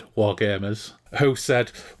nerd wargamers who said,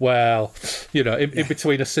 well, in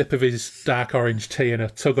between a sip of his dark orange tea and a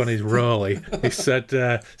tug on his rolly, he said,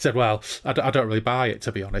 well, I don't really buy it,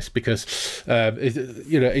 to be honest, because,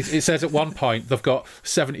 it says at one point they've got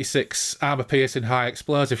 76 armour-piercing high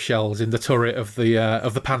explosive shells in the turret of the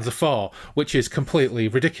Panzer IV, which is completely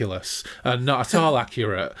ridiculous and not at all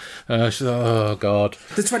accurate. Oh, God.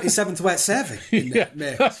 The 27th Wet Serving in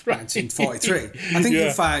May 1943. I think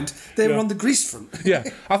you'll find they were on the Greece front.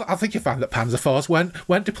 I think you'll find that Panzer IVs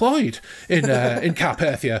weren't deployed in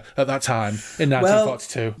Carpathia at that time in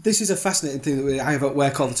 1942. Well, this is a fascinating thing that I have at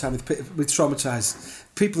work all the time with traumatised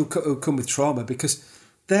people who come with trauma, because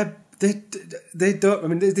they don't. I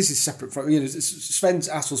mean, this is separate from Sven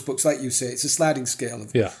Hassel's books, like you say. It's a sliding scale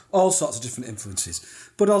of all sorts of different influences,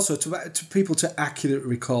 but also to people to accurately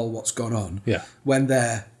recall what's gone on when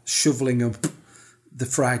they're shoveling up the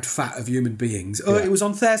fried fat of human beings. It was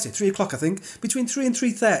on Thursday, 3:00, I think. Between 3 and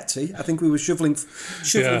 3:30, I think we were shoveling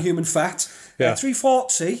human fat. Yeah.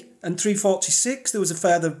 340 and 346, there was a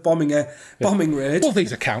further bombing raid. Well,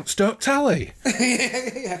 these accounts don't tally.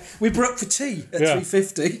 Yeah. We broke for tea at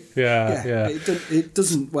 350. Yeah. It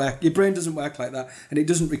doesn't work. Your brain doesn't work like that, and it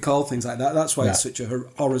doesn't recall things like that. That's why it's such a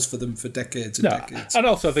horrors for them for decades and decades. And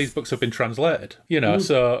also, these books have been translated,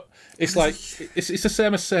 so it's like, it's the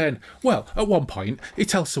same as saying, well, at one point, he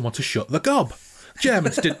tells someone to shut the gob.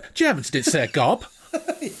 Germans didn't say gob.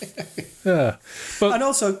 Yeah. But, and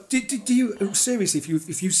also, do you seriously,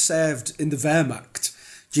 if you served in the Wehrmacht,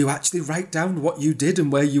 do you actually write down what you did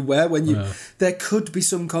and where you were when you? No. There could be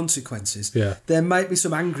some consequences. Yeah. There might be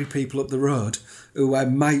some angry people up the road who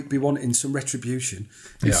might be wanting some retribution.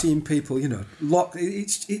 You're seeing people, lock.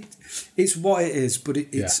 It's what it is, but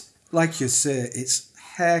it's like you say, it's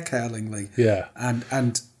hair-curlingly. Yeah.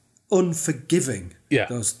 And unforgiving. Yeah.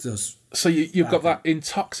 Those. So you've got that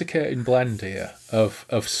intoxicating blend here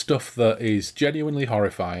of stuff that is genuinely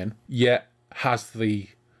horrifying, yet has the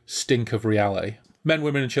stink of reality. Men,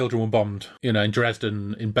 women and children were bombed, in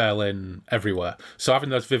Dresden, in Berlin, everywhere. So having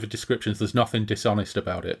those vivid descriptions, there's nothing dishonest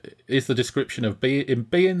about it. Is the description of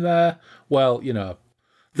being there? Well,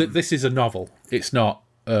 this is a novel. It's not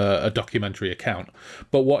a documentary account.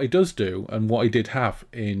 But what he does do, and what he did have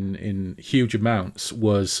in huge amounts,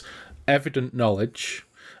 was evident knowledge.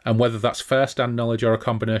 And whether that's first-hand knowledge or a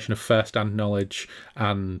combination of first-hand knowledge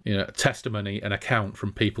and testimony and account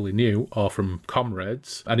from people he knew or from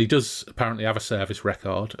comrades, and he does apparently have a service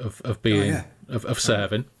record of being of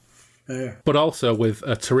serving, but also with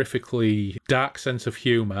a terrifically dark sense of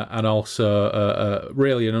humour and also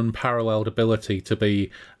really an unparalleled ability to be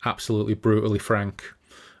absolutely brutally frank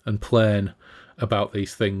and plain about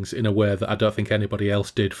these things in a way that I don't think anybody else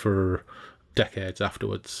did for decades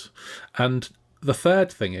afterwards. And the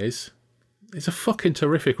third thing is, he's a fucking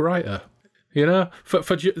terrific writer.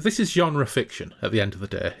 This is genre fiction at the end of the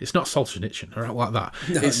day. It's not Solzhenitsyn or like that.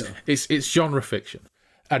 No, it's genre fiction.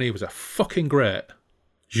 And he was a fucking great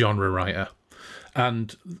genre writer.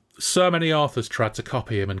 And so many authors tried to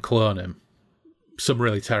copy him and clone him. Some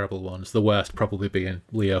really terrible ones, the worst probably being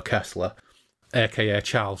Leo Kessler, a.k.a.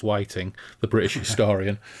 Charles Whiting, the British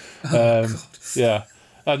historian. Yeah.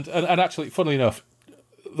 And actually, funnily enough,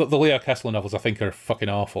 the Leo Kessler novels, I think, are fucking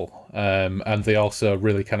awful, and they also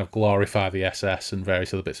really kind of glorify the SS and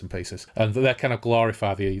various other bits and pieces, and they kind of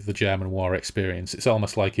glorify the German war experience. It's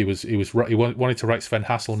almost like he wanted to write Sven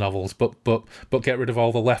Hassel novels, but get rid of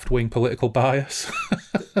all the left wing political bias.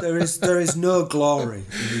 There is no glory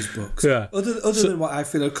in these books, other than what I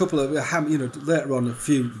feel a couple of later on a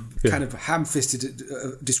few kind of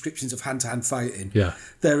ham-fisted descriptions of hand-to-hand fighting. Yeah,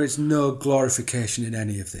 there is no glorification in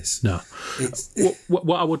any of this. No,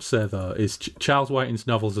 what I would say though is Charles Whiting's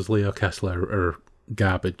novels as Leo Kessler are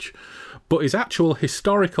garbage, but his actual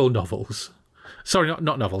historical novels, sorry,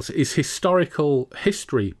 not novels, his historical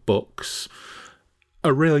history books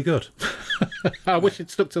are really good. I wish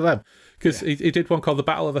it stuck to them. Because he did one called The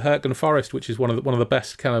Battle of the Hurtgen Forest, which is one of the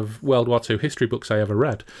best kind of World War II history books I ever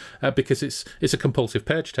read, because it's a compulsive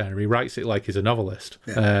page turner. He writes it like he's a novelist,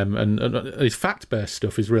 and his fact-based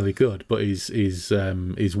stuff is really good, but his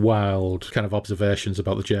wild kind of observations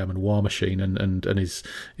about the German war machine and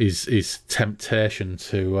his temptation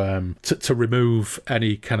to remove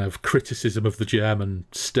any kind of criticism of the German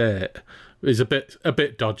state is a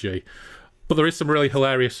bit dodgy. But there is some really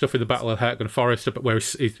hilarious stuff in the Battle of Hurtgen Forest where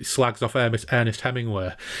he slags off Ernest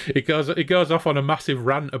Hemingway. He goes off on a massive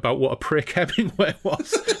rant about what a prick Hemingway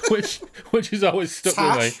was, which has always stuck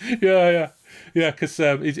with me. Yeah, because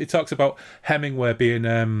he talks about Hemingway being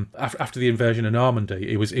after the invasion of Normandy.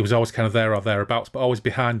 He was always kind of there or thereabouts, but always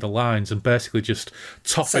behind the lines and basically just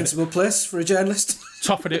sensible place for a journalist.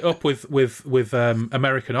 Topping it up with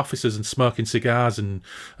American officers and smoking cigars and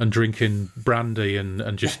drinking brandy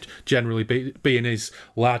and just generally being his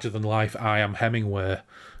larger than life I am Hemingway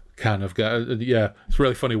kind of guy. It's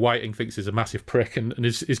really funny. Whiting thinks he's a massive prick and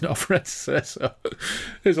he's not afraid to say so.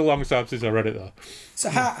 It's a long time since I read it though. It's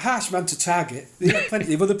a harsh man to target. He had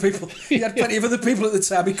plenty of other people. He had plenty of other people at the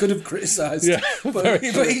time he could have criticised. Yeah, but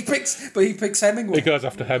he picks Hemingway. He goes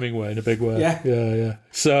after Hemingway in a big way. Yeah.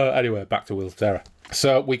 So anyway, back to Wheels of Terror.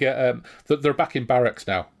 So we get they're back in barracks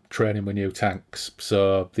now, training with new tanks.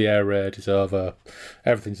 So the air raid is over,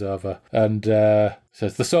 everything's over, and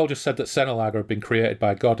says the soldiers said that Senelager had been created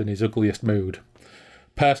by God in his ugliest mood.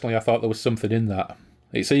 Personally, I thought there was something in that.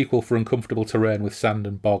 Its equal for uncomfortable terrain with sand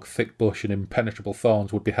and bog, thick bush and impenetrable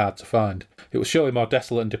thorns would be hard to find. It was surely more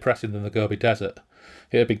desolate and depressing than the Gobi Desert.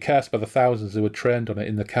 It had been cursed by the thousands who had trained on it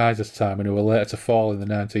in the Kaiser's time and who were later to fall in the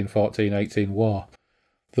 1914-18 war.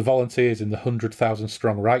 The volunteers in the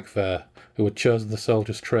 100,000-strong Reichswehr, who had chosen the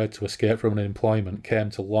soldiers' trade to escape from unemployment, came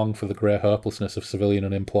to long for the grey hopelessness of civilian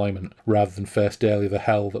unemployment, rather than face daily the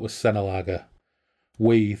hell that was Sennelager.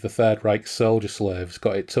 We, the Third Reich soldier slaves,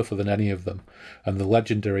 got it tougher than any of them, and the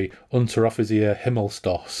legendary Unteroffizier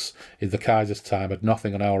Himmelstoss in the Kaiser's time had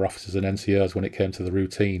nothing on our officers and NCOs when it came to the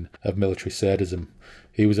routine of military sadism.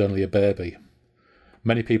 He was only a baby.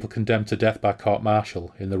 Many people condemned to death by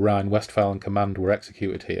court-martial in the Rhine-Westphalen Command were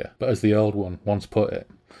executed here, but as the old one once put it,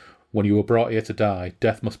 when you were brought here to die,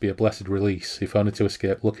 death must be a blessed release, if only to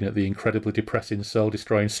escape looking at the incredibly depressing,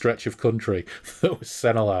 soul-destroying stretch of country that was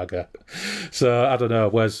Sennelager. So, I don't know,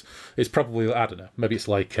 it's probably, I don't know, maybe it's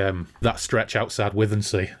like that stretch outside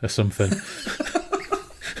Withensea or something.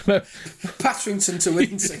 Patrington to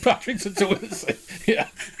Withensea. Patrington to Withensea, yeah.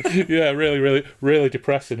 Yeah, really, really, really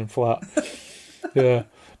depressing and flat. Yeah.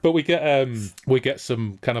 But we get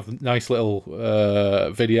some kind of nice little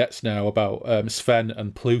vignettes now about Sven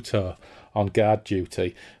and Pluto on guard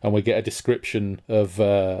duty, and we get a description of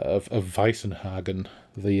Weissenhagen,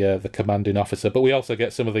 the commanding officer. But we also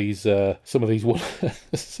get some of these wonderful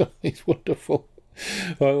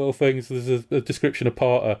little things. There's a description of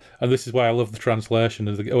Porter, and this is why I love the translation.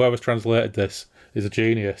 And whoever's translated this is a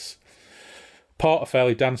genius. Porter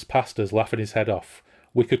fairly danced past us, laughing his head off.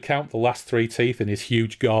 We could count the last 3 teeth in his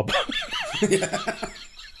huge gob.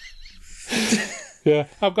 Yeah,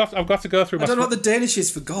 I've got to go through. I don't know what the Danish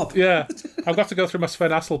is for gob. Yeah, I've got to go through my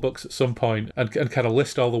Sven Hassel books at some point and kind of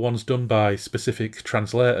list all the ones done by specific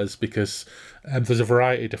translators, because there's a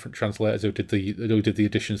variety of different translators who did the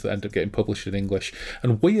editions that end up getting published in English,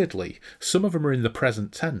 and weirdly, some of them are in the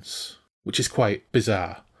present tense, which is quite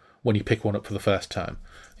bizarre when you pick one up for the first time.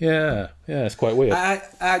 Yeah, it's quite weird.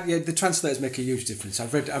 Yeah, the translators make a huge difference.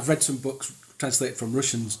 I've read some books translated from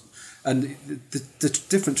Russians, and the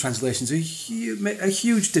different translations make a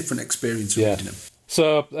huge different experience of reading them.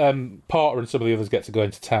 So Porter and some of the others get to go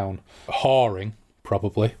into town, whoring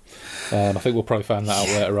probably. I think we'll probably find that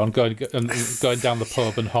out later on. Going down the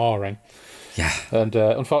pub and whoring. Yeah. And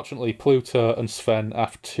unfortunately, Pluto and Sven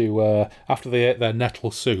have to, after they ate their nettle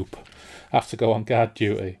soup, have to go on guard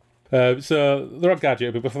duty. So they're on guard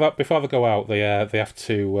duty, but before they go out, they have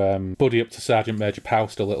to buddy up to Sergeant Major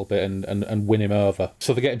Poust a little bit and win him over.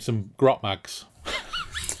 So they get him some grot mags.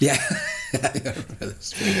 Yeah.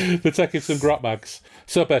 They're taking some grot mags.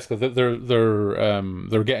 So basically,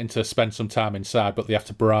 they're getting to spend some time inside, but they have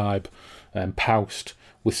to bribe Poust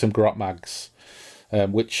with some grot mags,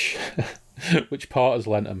 which Porter's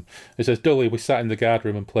lent him. He says, "Dully, we sat in the guard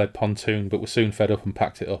room and played pontoon, but were soon fed up and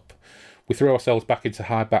packed it up. We threw ourselves back into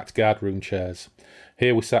high-backed guard-room chairs.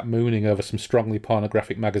 Here we sat mooning over some strongly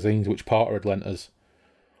pornographic magazines which Porter had lent us.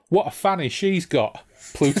 What a fanny she's got!"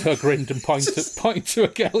 Pluto grinned and pointed to a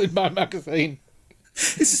girl in my magazine.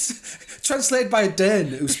 This is translated by a Dane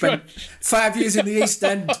who spent 5 years in the East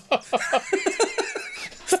End.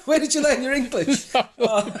 Where did you learn your English?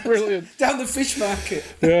 Brilliant. Down the fish market.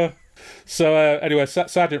 Yeah. So anyway,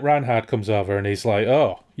 Sergeant Reinhardt comes over and he's like,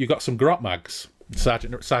 "Oh, you got some grot mags?"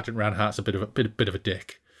 Sergeant Reinhardt's a bit of a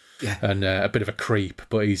dick, yeah, and a bit of a creep,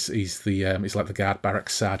 but he's like the guard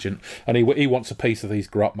barracks sergeant, and he wants a piece of these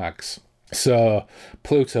grot mags. So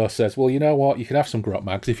Pluto says, "Well, you know what? You can have some grot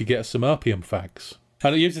mags if you get us some opium fags."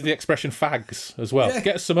 And it uses the expression fags as well. Yeah.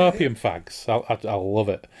 Get us some opium fags. I'll love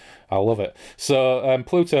it. I'll love it. So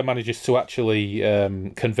Pluto manages to actually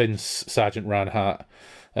convince Sergeant Reinhardt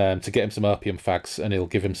to get him some opium fags, and he'll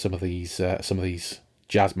give him some of these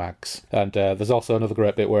jazz mags. And there's also another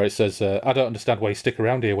great bit where it says, "I don't understand why you stick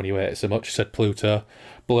around here when you ate it so much," said Pluto,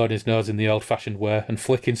 blowing his nose in the old-fashioned way and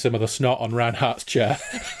flicking some of the snot on Reinhardt's chair.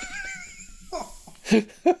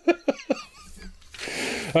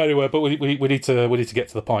 Anyway, but we need to get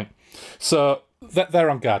to the point. So they're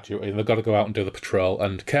on guard duty and they've got to go out and do the patrol.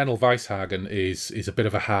 And Colonel Weishagen is a bit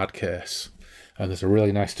of a hard case, and there's a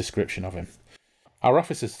really nice description of him. Our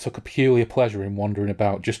officers took a peculiar pleasure in wandering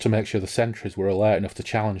about just to make sure the sentries were alert enough to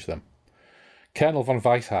challenge them. Colonel von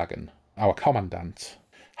Weishagen, our commandant,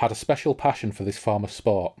 had a special passion for this form of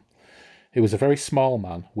sport. He was a very small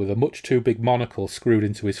man with a much too big monocle screwed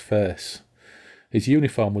into his face. His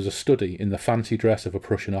uniform was a study in the fancy dress of a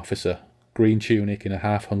Prussian officer, green tunic in a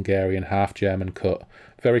half-Hungarian, half-German cut,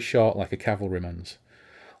 very short like a cavalryman's.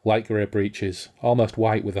 Light grey breeches, almost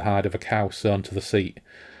white with the hide of a cow sewn to the seat.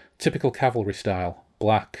 Typical cavalry style,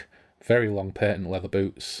 black, very long patent leather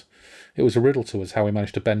boots. It was a riddle to us how he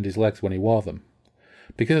managed to bend his legs when he wore them.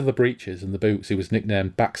 Because of the breeches and the boots, he was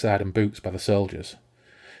nicknamed Backside and Boots by the soldiers.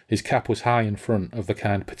 His cap was high in front, of the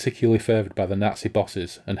kind particularly favoured by the Nazi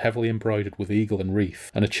bosses, and heavily embroidered with eagle and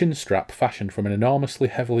wreath, and a chin strap fashioned from an enormously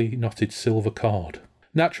heavily knotted silver cord.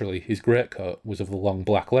 Naturally, his greatcoat was of the long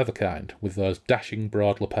black leather kind, with those dashing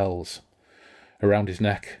broad lapels. Around his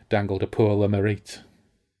neck dangled a pour le mérite.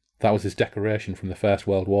 That was his decoration from the First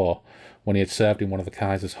World War, when he had served in one of the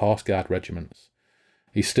Kaiser's Horse Guard regiments.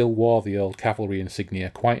 He still wore the old cavalry insignia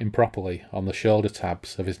quite improperly on the shoulder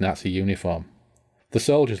tabs of his Nazi uniform. The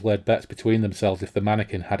soldiers laid bets between themselves if the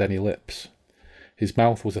mannequin had any lips. His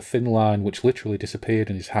mouth was a thin line which literally disappeared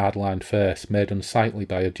in his hard-lined face, made unsightly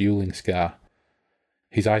by a duelling scar.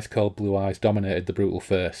 His ice-cold blue eyes dominated the brutal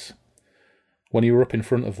face. When you were up in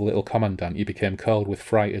front of the little commandant, you became cold with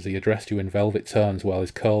fright as he addressed you in velvet tones while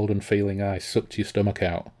his cold, unfeeling eyes sucked your stomach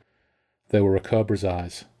out. They were a cobra's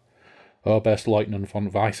eyes. Oberstleutnant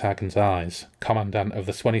von Weishagen's eyes, commandant of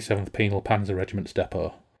the 27th Penal Panzer Regiment's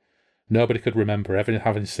depot. Nobody could remember ever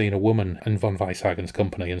having seen a woman in von Weishagen's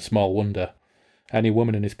company, and small wonder. Any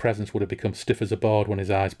woman in his presence would have become stiff as a board when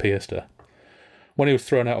his eyes pierced her. When he was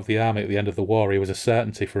thrown out of the army at the end of the war, he was a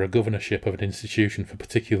certainty for a governorship of an institution for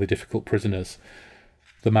particularly difficult prisoners.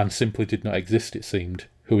 The man simply did not exist, it seemed,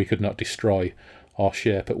 who he could not destroy or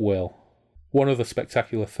shape at will. One other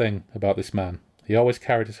spectacular thing about this man: he always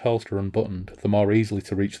carried his holster unbuttoned, the more easily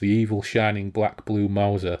to reach the evil, shining black-blue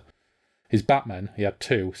Mauser. His Batman, he had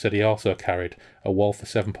two, said he also carried a Walther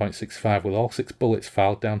 7.65 with all 6 bullets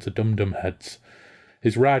filed down to dum-dum heads.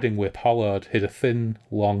 His riding whip, hollowed, hid a thin,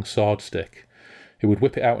 long sword stick. He would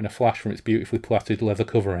whip it out in a flash from its beautifully plaited leather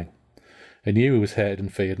covering. He knew he was hated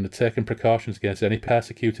and feared, and had taken precautions against any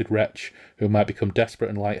persecuted wretch who might become desperate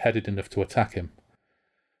and light-headed enough to attack him.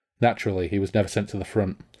 Naturally, he was never sent to the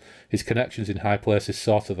front. His connections in high places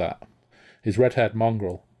saw to that. His red-haired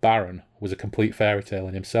mongrel, Baron, was a complete fairy tale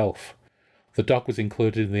in himself. The dog was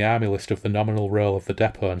included in the army list of the nominal roll of the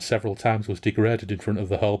depot, and several times was degraded in front of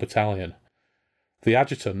the whole battalion. The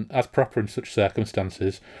adjutant, as proper in such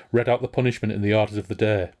circumstances, read out the punishment in the orders of the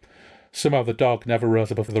day. Somehow the dog never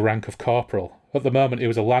rose above the rank of corporal. At the moment he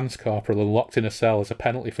was a lance corporal and locked in a cell as a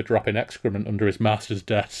penalty for dropping excrement under his master's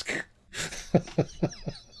desk.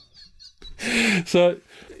 So,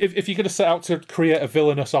 if you're going to set out to create a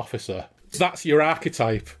villainous officer, that's your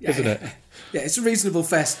archetype, isn't it? Yeah, it's a reasonable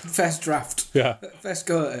first draft. Yeah. First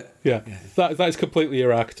go at it. Yeah. That is completely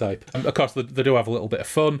your archetype. Of course, they do have a little bit of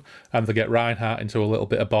fun, and they get Reinhardt into a little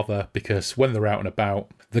bit of bother, because when they're out and about,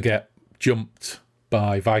 they get jumped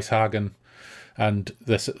by Weishagen, and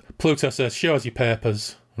Pluto says, "Show us your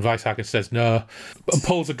papers." And Weishagen says no, and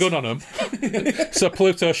pulls a gun on him. So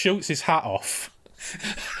Pluto shoots his hat off.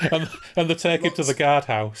 and they take him to the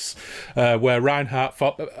guardhouse, where Reinhardt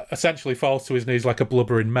essentially falls to his knees like a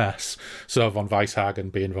blubbering mess. So von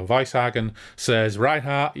Weishagen, being von Weishagen, says,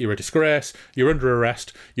 "Reinhardt, you're a disgrace, you're under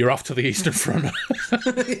arrest, you're off to the Eastern Front."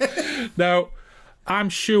 Now, I'm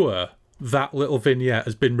sure that little vignette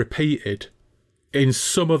has been repeated in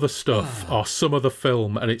some other stuff or some other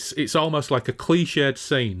film, and it's almost like a cliched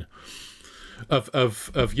scene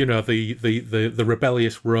of you know, the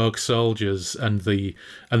rebellious rogue soldiers and the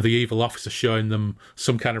evil officer showing them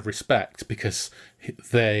some kind of respect because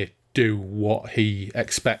they do what he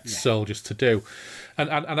expects soldiers to do, and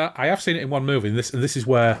I have seen it in one movie, and this is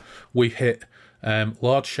where we hit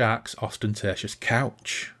Lord Shark's ostentatious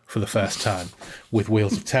couch for the first time with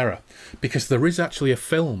Wheels of Terror, because there is actually a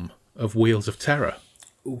film of Wheels of Terror.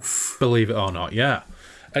 Oof. Believe it or not, yeah.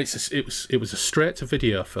 And it was a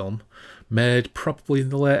straight-to-video film made probably in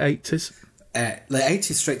the late 80s. Late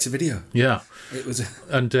 80s, straight-to-video. Yeah. It was...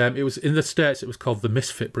 And it was in the States, it was called The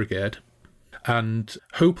Misfit Brigade. And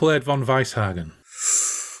who played von Weishagen?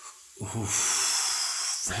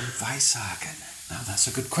 Oof. Von Weishagen. Now, that's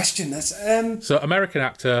a good question. That's So, American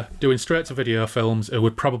actor doing straight-to-video films who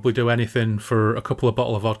would probably do anything for a couple of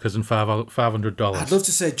bottle of vodkas and $500. I'd love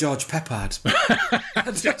to say George Peppard.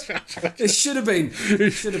 It should have been.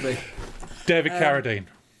 It should have been. David Carradine.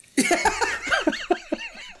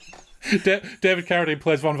 David Carradine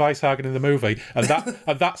plays von Weishagen in the movie, and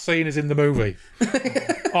that scene is in the movie,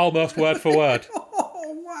 almost word for word.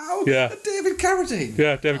 Oh wow! Yeah, David Carradine.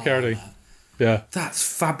 Yeah, David Carradine. Yeah, that's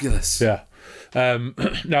fabulous. Yeah.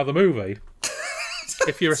 Now the movie,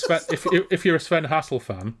 if you're a Sven Hassel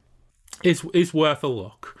fan, is worth a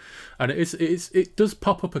look. And it does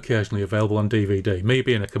pop up occasionally, available on DVD. Me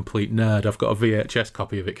being a complete nerd, I've got a VHS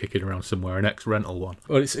copy of it kicking around somewhere, an ex-rental one.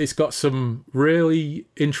 But it's got some really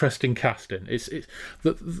interesting casting.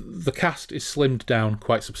 The cast is slimmed down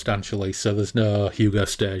quite substantially, so there's no Hugo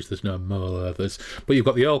Stage, there's no Mola, but you've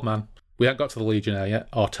got the old man. We haven't got to the Legionnaire yet,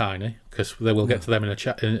 or Tiny, because they will get to them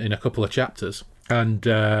in a couple of chapters. And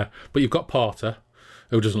but you've got Porter,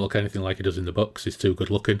 who doesn't look anything like he does in the books. He's too good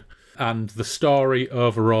looking. And the story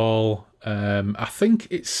overall, I think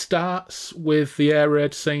it starts with the air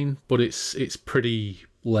raid scene, but it's pretty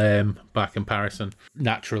lame by comparison,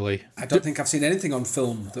 naturally. I don't think I've seen anything on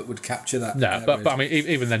film that would capture that. No, but I mean,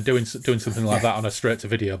 even then, doing something like that on a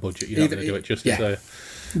straight-to-video budget, you're not going to do it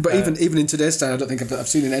justice. But even in today's time, I don't think I've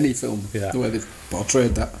seen in any film the way they've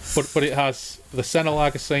portrayed that. But it has the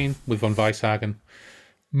Senelager scene with von Weishagen.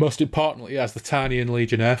 Most importantly, it has the Tarnian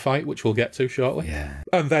Legionnaire fight, which we'll get to shortly. Yeah.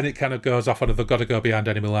 And then it kind of goes off on they've got to go behind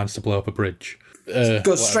enemy lines to blow up a bridge.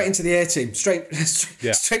 Goes straight into the A-team. Straight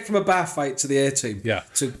from a bar fight to the A-team. Yeah.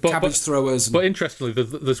 To cabbage throwers. But interestingly,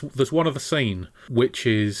 there's one other scene which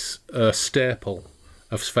is a staple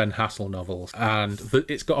of Sven Hassel novels, and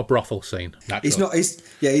it's got a brothel scene. Naturally.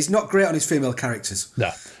 He's not great on his female characters.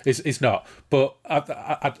 No, he's not. But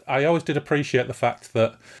I always did appreciate the fact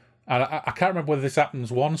that, and I can't remember whether this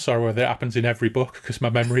happens once or whether it happens in every book because my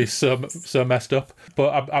memory is so messed up.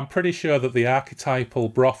 But I'm pretty sure that the archetypal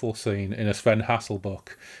brothel scene in a Sven Hassel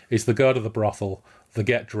book is the go to the brothel, the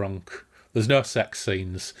get drunk. There's no sex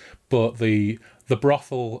scenes, but the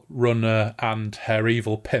brothel runner and her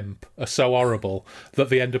evil pimp are so horrible that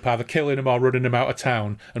they end up either killing him or running him out of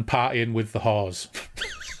town and partying with the whores.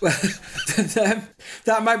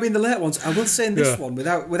 That might be in the later ones. I will say in this one,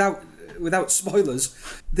 without spoilers,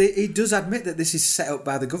 he does admit that this is set up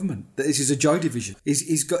by the government, that this is a Joy Division.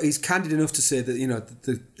 He's candid enough to say that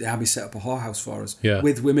the army set up a whorehouse for us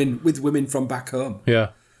with women from back home. Yeah.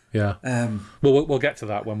 We'll get to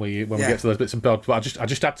that when we get to those bits and bobs. But I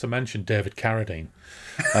just had to mention David Carradine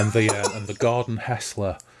and the Gordon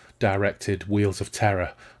Hessler directed Wheels of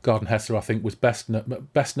Terror. Gordon Hessler, I think, was best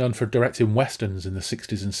known for directing westerns in the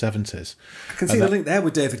 60s and 70s. I can see the link there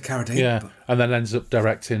with David Carradine. Yeah, and then ends up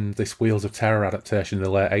directing this Wheels of Terror adaptation in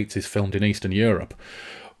the late 80s, filmed in Eastern Europe.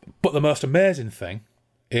 But the most amazing thing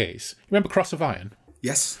is, you remember Cross of Iron?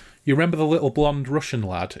 Yes. You remember the little blonde Russian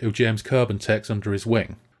lad who James Coburn takes under his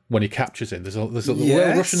wing? When he captures him, there's a little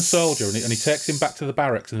Russian soldier, and he takes him back to the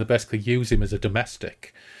barracks, and they basically use him as a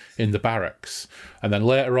domestic in the barracks. And then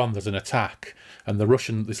later on, there's an attack, and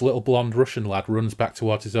this little blonde Russian lad runs back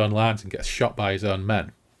towards his own lines and gets shot by his own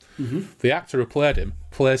men. Mm-hmm. The actor who played him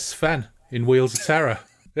plays Sven in Wheels of Terror.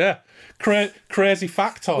 Yeah, crazy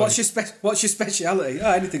factoid. What's your speciality?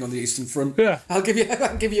 Oh, anything on the Eastern Front. Yeah, I'll give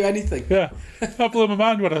you anything. Yeah, that blew my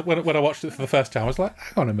mind when I watched it for the first time. I was like,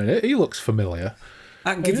 hang on a minute, he looks familiar.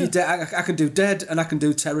 I can give you I can do Dead and I can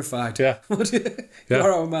do Terrified. Yeah.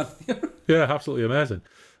 You're our man. Yeah, absolutely amazing.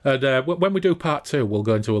 And when we do part 2, we'll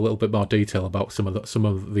go into a little bit more detail about some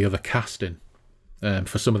of the other casting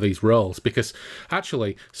for some of these roles, because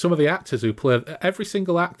actually some of the actors who play, every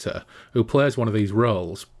single actor who plays one of these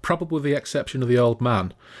roles, probably with the exception of the old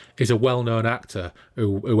man, is a well-known actor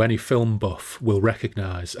who any film buff will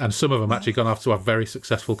recognise, and some of them actually gone off to have very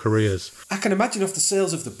successful careers. I can imagine off the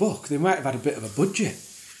sales of the book, they might have had a bit of a budget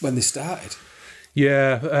when they started.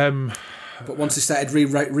 Yeah, but once they started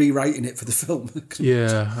rewriting it for the film...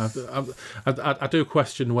 Yeah, I do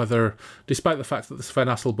question whether, despite the fact that the Sven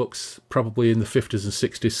Hassel books probably in the 50s and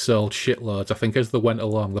 60s sold shitloads, I think as they went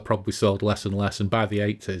along they probably sold less and less, and by the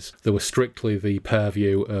 80s they were strictly the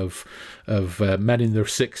purview of men in their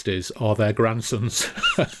 60s or their grandsons.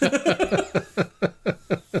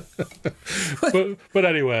 But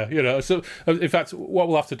anyway, so in fact what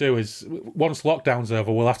we'll have to do is, once lockdown's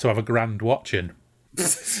over, we'll have to have a grand watching.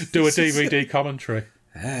 Do a DVD commentary.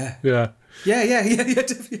 Yeah. Do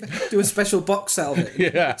a special box set of it.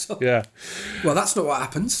 Yeah. Well, that's not what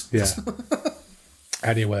happens. Yeah.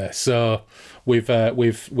 Anyway, so we've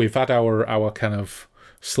had our kind of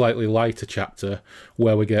slightly lighter chapter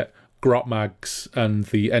where we get Grotmags and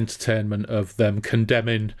the entertainment of them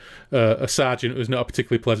condemning a sergeant who's not a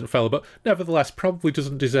particularly pleasant fellow, but nevertheless probably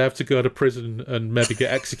doesn't deserve to go to prison and maybe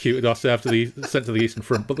get executed or sent to the Eastern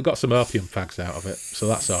Front, but they got some opium fags out of it, so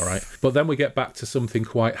that's all right. But then we get back to something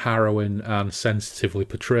quite harrowing and sensitively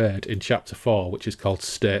portrayed in chapter 4, which is called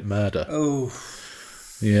State Murder. Oh.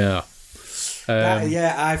 Yeah.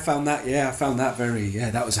 I found that very... Yeah,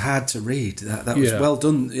 that was hard to read. That was well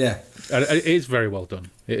done, yeah. And it is very well done.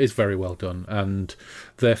 It is very well done. And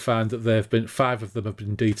they find that 5 of them have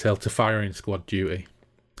been detailed to firing squad duty.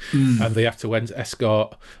 And they have to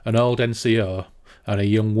escort an old NCO and a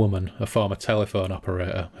young woman, a former telephone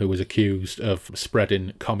operator, who was accused of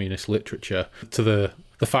spreading communist literature, to the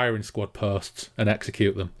firing squad posts and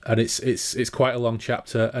execute them. And it's quite a long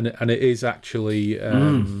chapter, and it is actually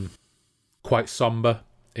quite somber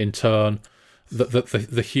in tone.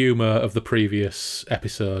 The humour of the previous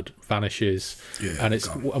episode vanishes,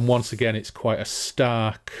 and once again it's quite a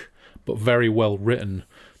stark but very well written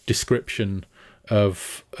description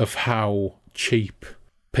of how cheap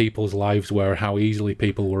people's lives were, how easily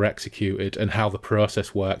people were executed, and how the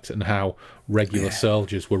process worked, and how regular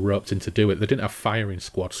soldiers were roped in to do it. They didn't have firing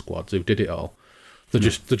squads who did it all. They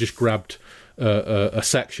just grabbed a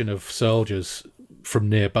section of soldiers from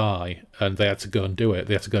nearby, and they had to go and do it.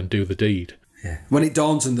 They had to go and do the deed. Yeah. When it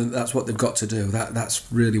dawns on them that's what they've got to do,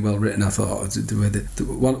 that's really well written, I thought.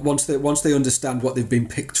 Once they understand what they've been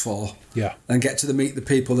picked for, and get to meet the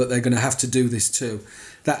people that they're going to have to do this to,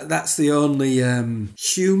 that's the only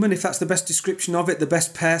human, if that's the best description of it, the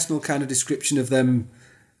best personal kind of description of them,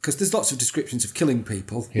 because there's lots of descriptions of killing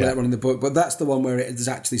people later on in the book, but that's the one where there's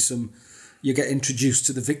actually you get introduced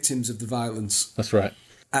to the victims of the violence. That's right.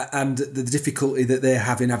 And the difficulty that they're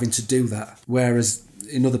having to do that, whereas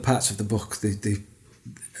in other parts of the book,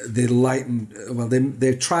 they lighten. Well,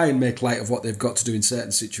 they try and make light of what they've got to do in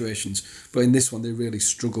certain situations, but in this one, they really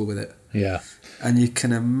struggle with it. Yeah, and you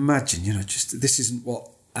can imagine, just this isn't what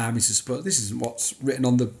armies are supposed. This isn't what's written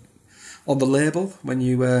on the label when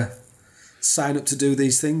you sign up to do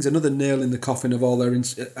these things. Another nail in the coffin of all their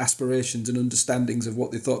aspirations and understandings of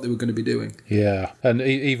what they thought they were going to be doing. Yeah, and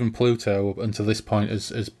even Pluto, until this point,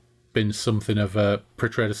 has been something of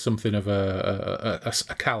portrayed as something of a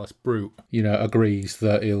callous brute. Agrees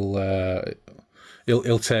that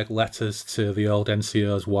he'll take letters to the old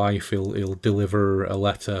NCO's wife. He'll deliver a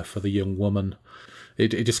letter for the young woman.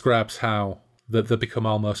 It describes how that they become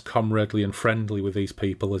almost comradely and friendly with these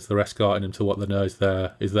people as they're escorting them to what they know is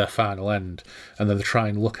their final end, and then they try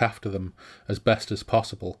and look after them as best as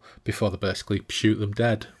possible before they basically shoot them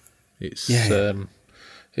dead. It's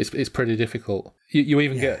pretty difficult. You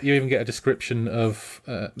even get a description of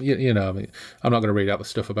I'm not going to read out the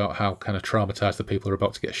stuff about how kind of traumatized the people are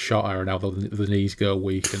about to get shot are and how the knees go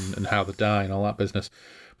weak and how they die and all that business,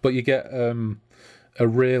 but you get a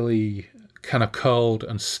really kind of cold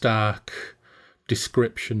and stark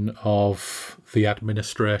description of the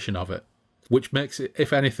administration of it, which makes it,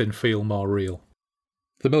 if anything, feel more real.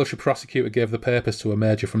 The military prosecutor gave the papers to a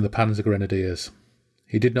major from the Panzer Grenadiers.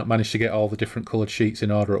 He did not manage to get all the different coloured sheets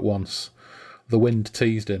in order at once. The wind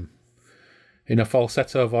teased him. In a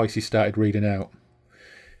falsetto voice he started reading out.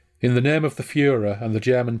 In the name of the Führer and the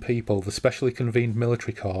German people, the specially convened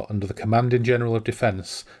military court under the Commanding General of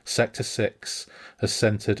Defence, Sector 6, has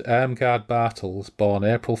sentenced Irmgard Bartels, born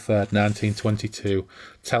April 3rd, 1922,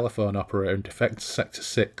 telephone operator in Defence Sector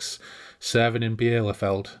 6, serving in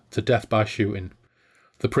Bielefeld, to death by shooting.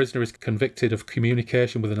 The prisoner is convicted of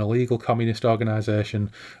communication with an illegal communist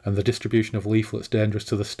organisation and the distribution of leaflets dangerous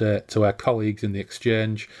to the state to our colleagues in the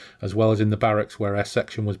exchange, as well as in the barracks where our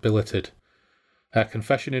section was billeted. Her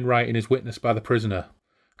confession in writing is witnessed by the prisoner.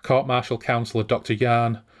 Court-Martial Counsellor Dr.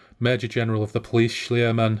 Jahn, Major General of the Police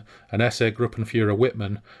Schliermann, and SA Gruppenführer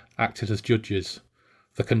Whitman acted as judges.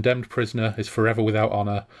 The condemned prisoner is forever without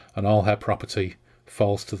honour, and all her property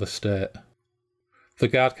falls to the state. The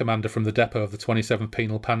guard commander from the depot of the 27th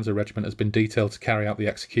Penal Panzer Regiment has been detailed to carry out the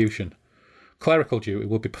execution. Clerical duty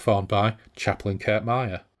will be performed by Chaplain Kurt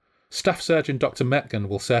Meyer. Staff Surgeon Dr. Metgen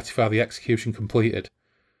will certify the execution completed.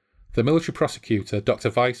 The military prosecutor, Dr.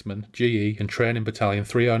 Weissman, GE, and Training Battalion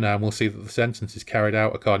 309 will see that the sentence is carried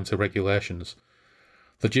out according to regulations.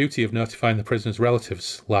 The duty of notifying the prisoner's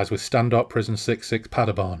relatives lies with Standort Prison 66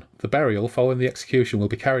 Paderborn. The burial following the execution will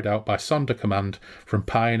be carried out by Sonderkommand from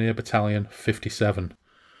Pioneer Battalion 57.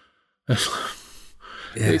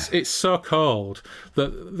 It's so cold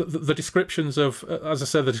that the descriptions of, as I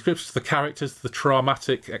said, the descriptions of the characters, the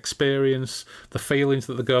traumatic experience, the feelings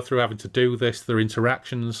that they go through having to do this, their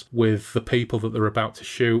interactions with the people that they're about to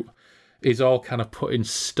shoot, is all kind of put in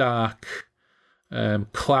stark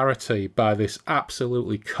clarity by this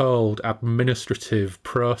absolutely cold administrative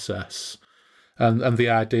process, and the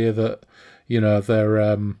idea that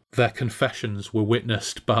their confessions were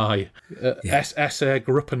witnessed by SA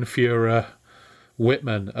Gruppenführer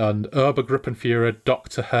Whitman and Obergruppenführer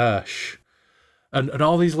Dr. Hirsch, and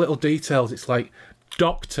all these little details. It's like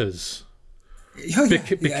doctors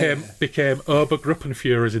became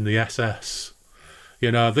Obergruppenführers in the SS.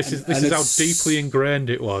 This is how deeply ingrained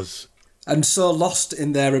it was. And so lost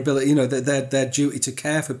in their ability, their duty to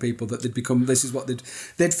care for people, that they'd become. This is what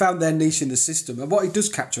they'd found their niche in the system. And what it does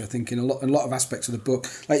capture, I think, in a lot of aspects of the book,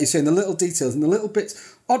 like you say, in the little details and the little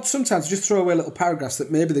bits, odd sometimes just throw away little paragraphs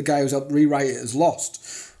that maybe the guy who's helped rewrite it has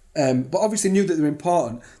lost, but obviously knew that they were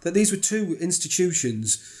important. That these were two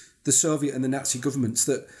institutions, the Soviet and the Nazi governments,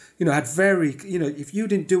 that had very, if you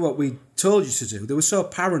didn't do what we told you to do, they were so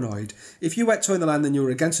paranoid. If you went towing the line, then you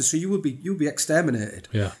were against us, so you'll be exterminated.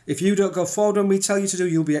 Yeah. If you don't go forward when we tell you to do,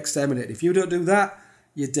 you'll be exterminated. If you don't do that,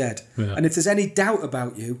 you're dead. Yeah. And if there's any doubt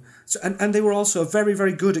about you, and they were also very,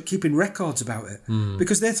 very good at keeping records about it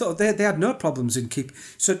because they thought they had no problems in keep.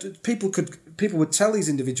 So people would tell these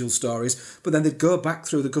individual stories, but then they'd go back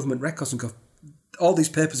through the government records and go, all these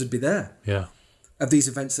papers would be there. Yeah. Of these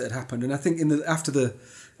events that had happened. And I think after the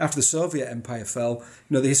Soviet Empire fell,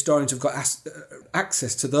 the historians have got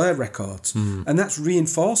access to their records, and that's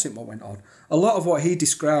reinforcing what went on. A lot of what he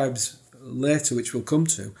describes later, which we'll come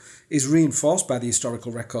to, is reinforced by the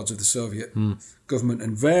historical records of the Soviet government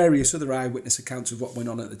and various other eyewitness accounts of what went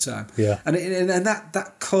on at the time. Yeah. And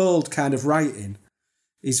that cold kind of writing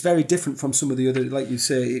is very different from some of the other, like you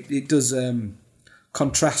say, it does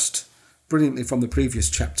contrast brilliantly from the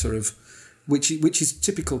previous chapter of which is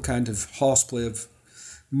typical kind of horseplay of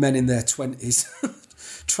men in their 20s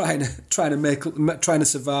trying to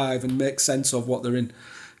survive and make sense of what they're in,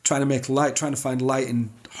 trying to find light in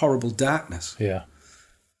horrible darkness. Yeah.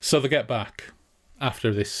 So they get back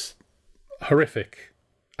after this horrific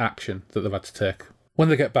action that they've had to take. When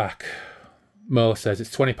they get back, Moeller says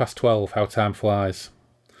it's 12:20, how time flies.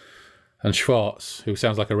 And Schwartz, who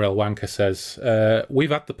sounds like a real wanker, says,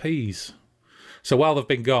 we've had the peas. So while they've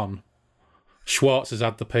been gone, Schwartz has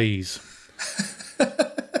had the peas.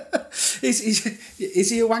 Is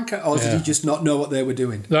he a wanker, or did he just not know what they were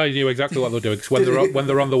doing? No, he knew exactly what they were doing. Because when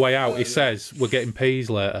they're on the way out, he says, we're getting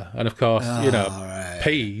peas later. And of course, right.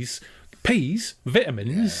 peas,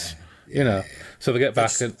 vitamins, So they get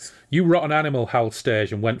back and, you rotten animal, howled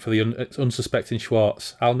Stage and went for the unsuspecting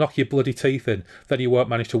Schwartz. I'll knock your bloody teeth in, then you won't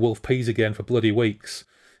manage to wolf peas again for bloody weeks.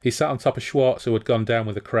 He sat on top of Schwartz, who had gone down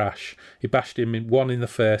with a crash. He bashed him in the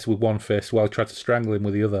face with one fist while he tried to strangle him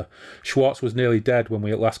with the other. Schwartz was nearly dead when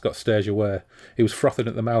we at last got Stage away. He was frothing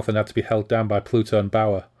at the mouth and had to be held down by Pluto and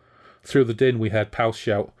Bauer. Through the din we heard Pouse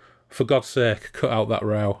shout, "For God's sake, cut out that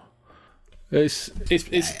row." It's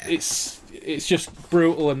just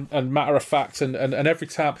brutal and matter of fact, and every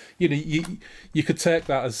time you could take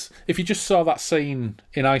that as, if you just saw that scene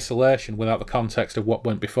in isolation without the context of what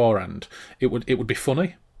went beforehand, it would be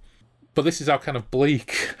funny. But this is how kind of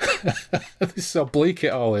bleak this is how bleak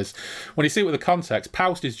it all is. When you see it with the context,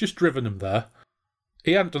 Poust has just driven him there.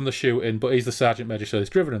 He hadn't done the shooting, but he's the Sergeant Major, so he's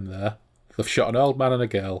driven him there. They've shot an old man and a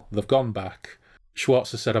girl. They've gone back.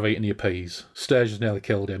 Schwartz has said, "I've eaten your peas." Stage has nearly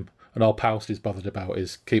killed him. And all Poust is bothered about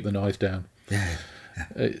is keep the noise down. Yeah.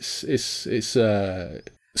 So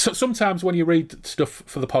sometimes when you read stuff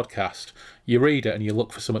for the podcast, you read it and you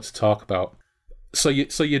look for something to talk about. So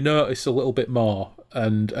you notice a little bit more,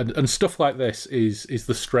 and stuff like this is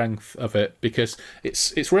the strength of it, because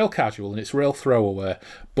it's real casual and it's real throwaway,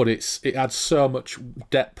 but it adds so much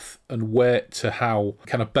depth and weight to how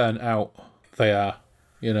kind of burnt out they are.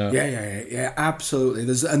 Yeah, absolutely.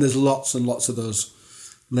 There's lots and lots of those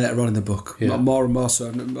later on in the book, more and more so.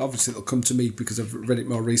 And obviously it'll come to me because I've read it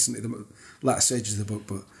more recently, the latter stages of the book.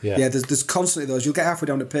 But there's constantly those. You'll get halfway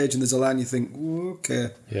down a page and there's a line you think,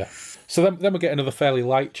 okay. Yeah. So then we get another fairly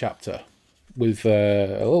light chapter with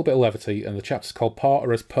a little bit of levity, and the chapter's called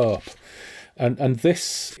Porter as Pope. And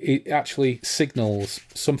this, it actually signals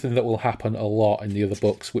something that will happen a lot in the other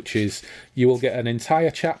books, which is you will get an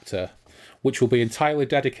entire chapter which will be entirely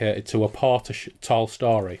dedicated to a Porter tall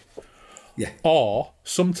story. Yeah. Or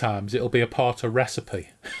sometimes it'll be a Porter recipe.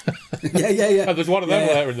 Yeah. And there's one of them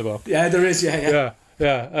later in the book. Yeah, there is. Yeah.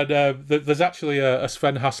 And there's actually a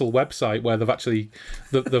Sven Hassel website where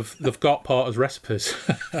they've got Porter's recipes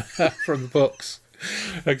from the books,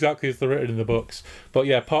 exactly as they're written in the books. But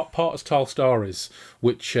yeah, Porter's tall stories,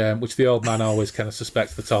 which the old man always kind of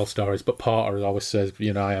suspects the tall stories, but Porter always says,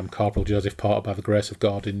 I am Corporal Joseph Porter by the grace of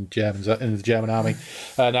God in the German army,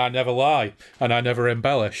 and I never lie, and I never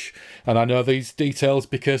embellish, and I know these details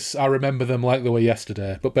because I remember them like they were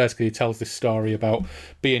yesterday. But basically he tells this story about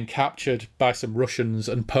being captured by some Russians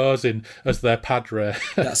and posing as their padre.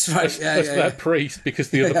 That's right. as their priest, because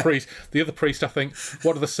the other priest, I think,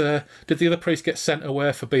 what do they say? Did the other priest get sent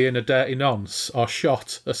away for being a dirty nonce or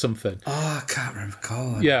shot or something? Oh, I can't recall.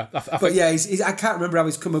 Yeah, I can't remember how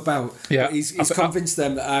he's come about. Yeah, he's convinced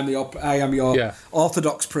them that I am your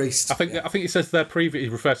Orthodox priest. I think he says he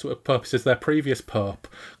refers to a pope. He says their previous pope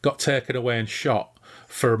got taken away and shot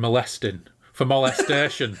for molestation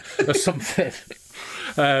or something.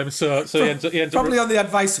 So he ends up probably on the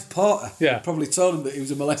advice of Porter. Yeah, he probably told him that he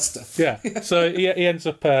was a molester. Yeah, so he ends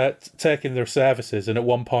up taking their services, and at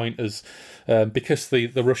one point, because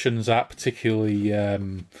the Russians are particularly,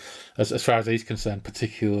 as far as he's concerned,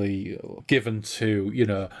 particularly given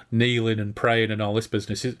to kneeling and praying and all this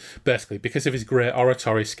business. Basically, because of his great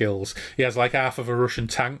oratory skills, he has like half of a Russian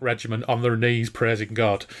tank regiment on their knees praising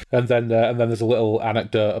God. And then there's a little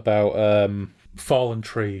anecdote about fallen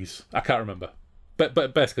trees. I can't remember.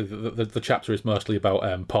 But basically, the chapter is mostly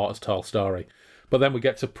about Porter's tall story. But then we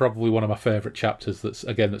get to probably one of my favourite chapters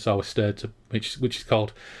that's always stirred to, which is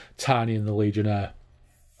called Tiny and the Legionnaire.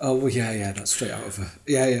 Oh well, yeah, that's straight out of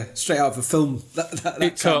a film.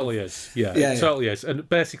 It totally is. It totally is. And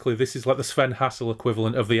basically, this is like the Sven Hassel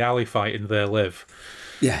equivalent of the alley fight in They Live.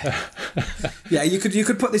 Yeah, yeah. You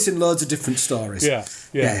could put this in loads of different stories.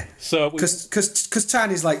 Yeah. So because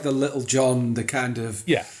Tiny's like the little John, the kind of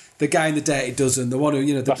the guy in the Dirty Dozen, the one who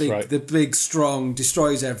the big strong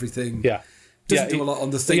destroys everything. Yeah, doesn't do a lot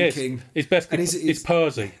on the thinking. He's basically he's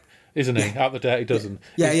Posey, isn't he? Out the Dirty Dozen.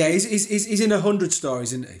 He's in 100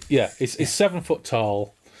 stories, isn't he? Yeah, he's 7 foot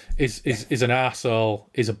tall. Is an arsehole.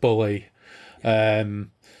 Is a bully.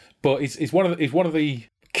 But he's one of the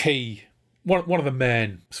key. One of the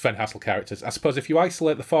main Sven Hassel characters. I suppose if you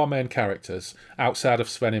isolate the 4 main characters outside of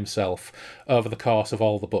Sven himself over the course of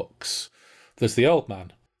all the books, there's the old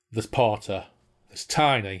man, there's Porter, there's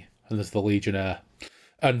Tiny, and there's the Legionnaire.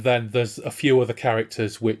 And then there's a few other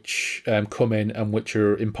characters which come in and which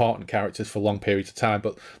are important characters for long periods of time,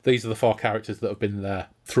 but these are the 4 characters that have been there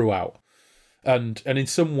throughout. And in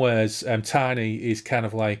some ways, Tiny is kind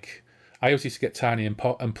of like... I always used to get Tiny and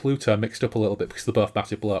Pluto mixed up a little bit because they're both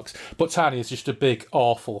massive blokes. But Tiny is just a big,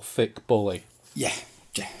 awful, thick bully. Yeah.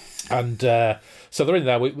 And so they're in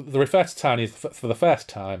there. They refer to Tiny for the first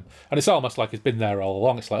time. And it's almost like he's been there all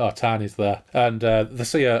along. It's like, oh, Tiny's there. And they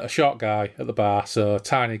see a short guy at the bar. So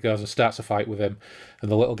Tiny goes and starts a fight with him.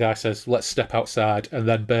 And the little guy says, let's step outside. And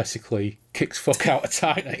then basically kicks fuck out of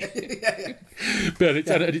Tiny. But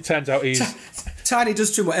it turns out he's... Tiny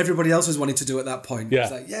does what everybody else was wanting to do at that point. Yeah.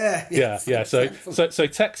 It's like, So he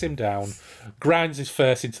takes him down, grinds his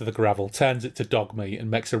face into the gravel, turns it to dog meat,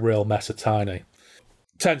 and makes a real mess of Tiny.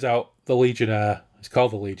 Turns out the Legionnaire is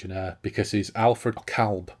called the Legionnaire because he's Alfred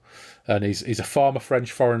Kalb, and he's a former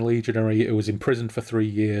French foreign legionary who was imprisoned for 3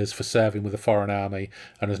 years for serving with the foreign army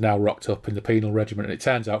and is now rocked up in the penal regiment. And it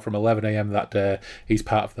turns out from 11 a.m. that day, he's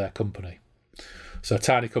part of their company. So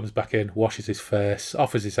Tiny comes back in, washes his face,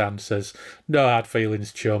 offers his hand, says, no hard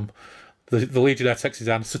feelings, chum. The Legionnaire takes his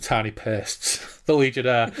hand, so Tiny pastes the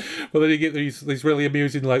Legionnaire. But then you get these really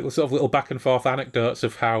amusing, like sort of little back and forth anecdotes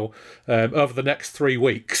of how over the next 3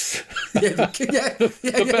 weeks, they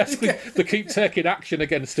keep taking action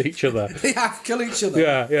against each other. They half kill each other.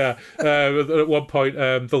 Yeah. At one point,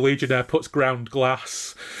 the Legionnaire puts ground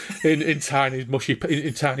glass in Tiny's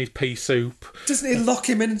in Tiny's pea soup. Doesn't he lock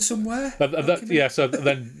him in somewhere? So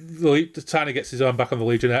then Tiny gets his arm back on the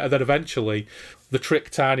Legionnaire, and then eventually they trick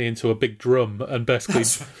Tiny into a big drum and basically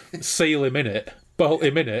seal him in it, bolt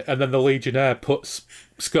him in it, and then the Legionnaire puts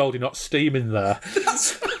scalding hot steam in there.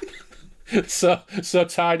 That's right. So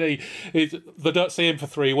Tiny, they don't see him for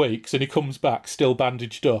 3 weeks, and he comes back still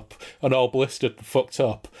bandaged up and all blistered and fucked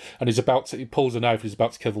up, and he pulls a knife, he's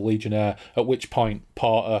about to kill the Legionnaire, at which point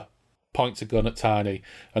Porter points a gun at Tiny,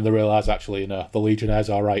 and they realise actually, the Legionnaire's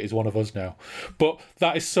all right, he's one of us now. But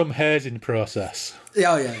that is some hazing process.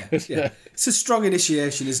 Yeah. It's a strong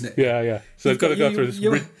initiation, isn't it? Yeah. So they've got to go through this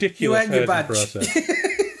ridiculous hazing process.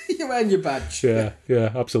 You earn your badge. Yeah,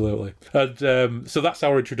 absolutely. And so that's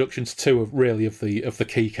our introduction to 2 of the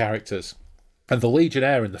key characters. And the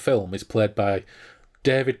Legionnaire in the film is played by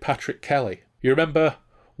David Patrick Kelly. You remember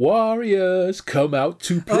Warriors Come Out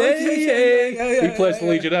to Play? Yeah, he plays the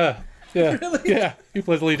Legionnaire. Yeah. Really? Yeah, he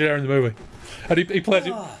plays the Legionnaire in the movie. And he plays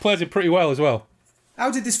it pretty well as well.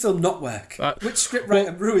 How did this film not work? Which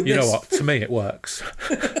scriptwriter ruined this? You know what? To me, it works.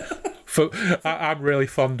 I'm really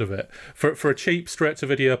fond of it. For a cheap,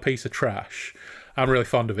 straight-to-video piece of trash, I'm really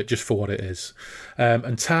fond of it just for what it is.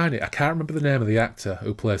 And Tiny, I can't remember the name of the actor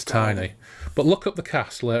who plays Tiny, but look up the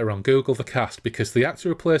cast later on. Google the cast, because the actor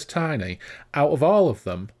who plays Tiny, out of all of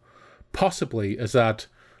them, possibly has had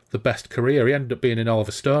the best career. He ended up being in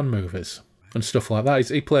Oliver Stone movies and stuff like that.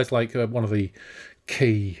 He plays like one of the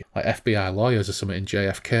key FBI lawyers or something in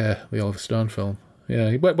JFK, the Oliver Stone film. Yeah,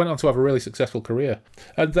 he went on to have a really successful career.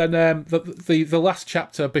 And then the last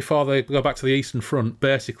chapter before they go back to the Eastern Front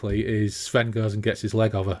basically is Sven goes and gets his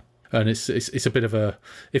leg over. And it's a bit of a...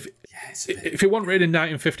 If it wasn't written in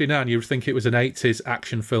 1959, you would think it was an 80s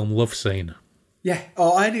action film love scene. Yeah,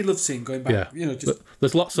 or any love scene going back. Yeah. Just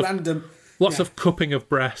there's lots of random... Lots of cupping of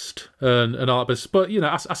breast and all that, but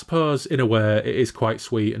I suppose in a way it is quite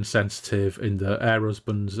sweet and sensitive in that her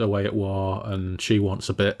husband's away at war and she wants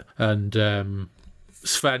a bit, and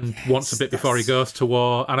Sven wants a bit before he goes to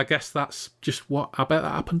war, and I guess that's just what I bet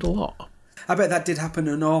that happened a lot. I bet that did happen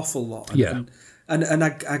an awful lot. And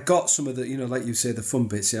I got some of the, like you say, the fun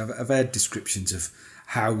bits. I've heard descriptions of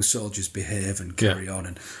how soldiers behave and carry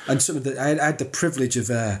on, and some of the I had the privilege of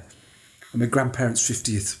and my grandparents'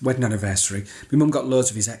 50th wedding anniversary. My mum got loads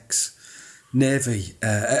of his ex-Navy,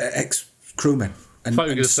 ex-crewmen. I thought you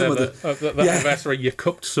were going to say that anniversary you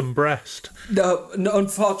cooked some breast. No,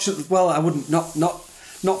 unfortunately, well, I wouldn't. Not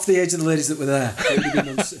for the age of the ladies that were there.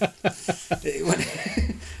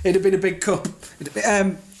 It'd have been a big cup.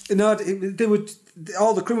 They would.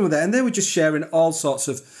 All the crewmen were there, and they were just sharing all sorts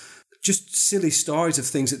of just silly stories of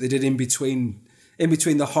things that they did in between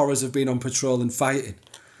the horrors of being on patrol and fighting.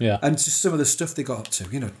 Yeah, and just some of the stuff they got up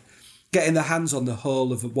to. Getting their hands on the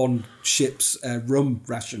whole of one ship's rum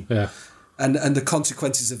ration. Yeah. And the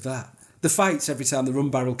consequences of that. The fights every time the rum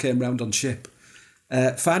barrel came round on ship.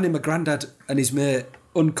 Finding my granddad and his mate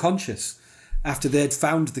unconscious after they'd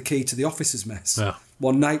found the key to the officers' mess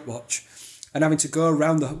one night watch, and having to go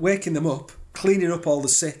around waking them up, cleaning up all the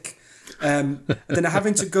sick, and then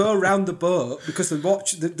having to go around the boat because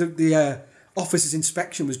the officers'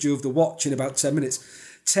 inspection was due of the watch in about 10 minutes,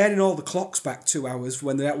 turning all the clocks back 2 hours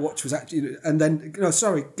when the watch was actually, and then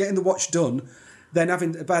getting the watch done. Then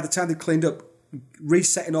by the time they cleaned up,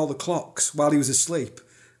 resetting all the clocks while he was asleep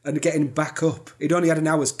and getting back up. He'd only had an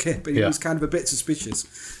hour's kip, and he was kind of a bit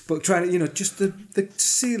suspicious. But trying to, just the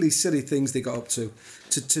silly things they got up to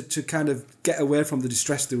kind of get away from the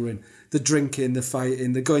distress they were in. The drinking, the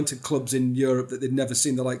fighting, the going to clubs in Europe that they'd never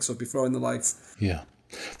seen the likes of before in their life. Yeah.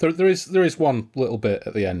 There is one little bit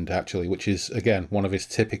at the end, actually, which is, again, one of his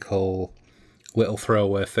typical little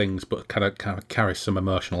throwaway things, but kind of carries some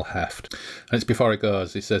emotional heft. And it's before it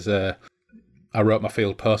goes. He says, I wrote my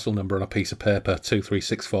field postal number on a piece of paper,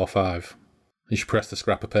 23645. And she pressed the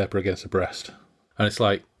scrap of paper against her breast. And it's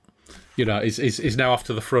like, he's now off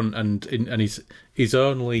to the front, and his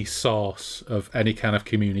only source of any kind of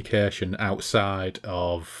communication outside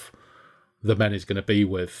of the men he's going to be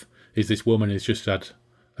with is this woman he's just had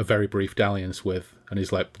a very brief dalliance with, and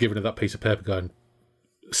he's like giving her that piece of paper, going,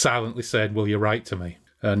 silently saying, "Will you write to me?"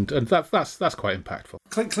 And that's quite impactful.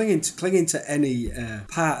 Clinging to any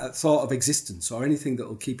thought of existence or anything that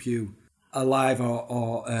will keep you alive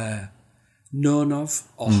or known of,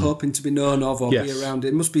 or hoping to be known of, or be around.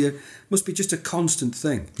 It must be just a constant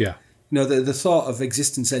thing. Yeah. The thought of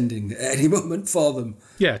existence ending at any moment for them.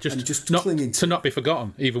 Yeah, just clinging to not be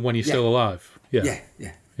forgotten, even when you're still alive. Yeah.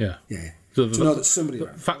 Yeah. So to know that somebody. The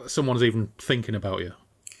fact that someone's even thinking about you.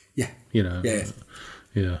 Yeah.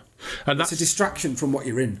 Yeah. And it's a distraction from what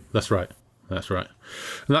you're in. That's right. And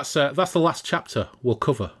that's the last chapter we'll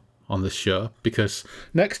cover on this show, because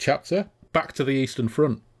next chapter, back to the Eastern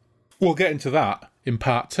Front. We'll get into that in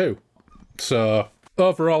part 2. So,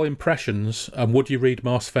 overall impressions, and would you read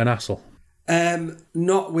more Sven Hassel?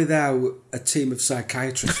 Not without a team of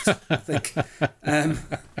psychiatrists, I think.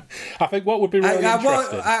 I think what would be really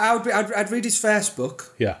interesting... I'd read his first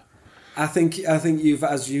book. Yeah. I think you've,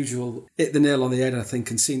 as usual, hit the nail on the head, I think,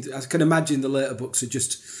 and seen... I can imagine the later books are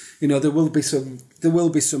just... there will be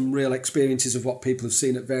some real experiences of what people have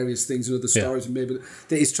seen at various things and other stories, and maybe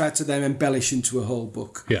that he's tried to then embellish into a whole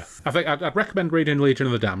book. Yeah. I think I'd recommend reading Legion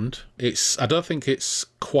of the Damned. I don't think it's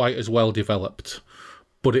quite as well developed,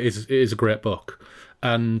 but it is a great book.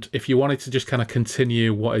 And if you wanted to just kind of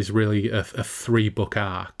continue what is really a 3-book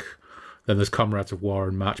arc, then there's Comrades of War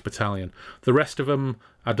and March Battalion. The rest of them,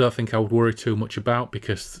 I don't think I would worry too much about,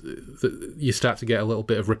 because you start to get a little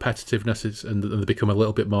bit of repetitiveness and they become a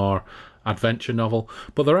little bit more adventure novel.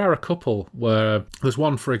 But there are a couple where... There's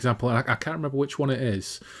one, for example, and I can't remember which one it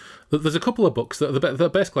is. There's a couple of books that are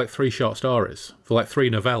basically like 3 short stories. They're like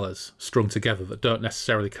 3 novellas strung together that don't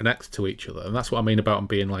necessarily connect to each other. And that's what I mean about them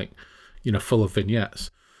being like, full of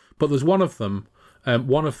vignettes. But there's one of them...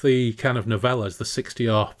 one of the kind of novellas, the 60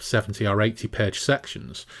 or 70 or 80 page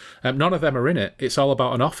sections, none of them are in it. It's all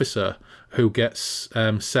about an officer who gets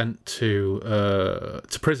sent to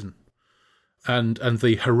prison, and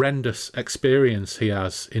the horrendous experience he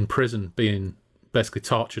has in prison, being basically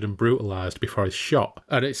tortured and brutalised before he's shot.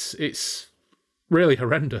 And it's really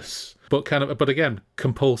horrendous, but again,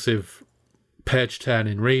 compulsive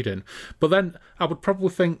page-turning reading. But then I would probably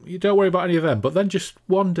think, you don't worry about any of them, but then just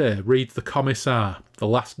one day read The Commissar, the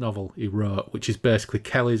last novel he wrote, which is basically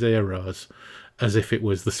Kelly's Heroes, as if it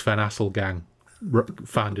was the Sven Hassel gang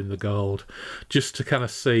finding the gold, just to kind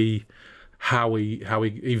of see how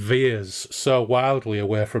he veers so wildly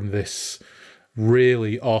away from this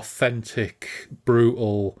really authentic,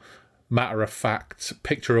 brutal, matter-of-fact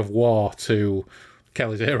picture of war to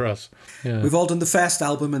Kelly's Heroes. Yeah. We've all done the first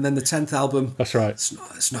album, and then the 10th album. That's right.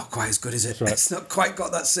 It's not quite as good, is it? Right. It's not quite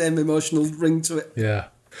got that same emotional ring to it. Yeah.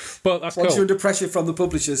 But that's Once cool. you're under pressure from the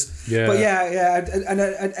publishers. Yeah. But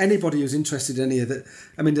and anybody who's interested in any of that,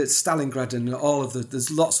 I mean, Stalingrad and all of there's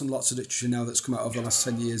lots and lots of literature now that's come out over the last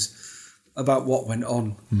 10 years about what went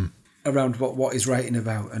on around what he's writing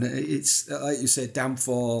about, and it's like you say,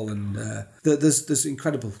 Downfall, and there's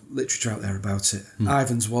incredible literature out there about it.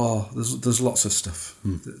 Ivan's War. There's lots of stuff.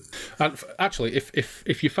 And actually,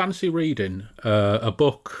 if you fancy reading a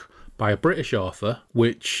book by a British author,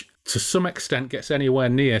 which to some extent gets anywhere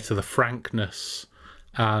near to the frankness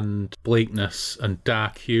and bleakness and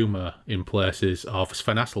dark humour in places of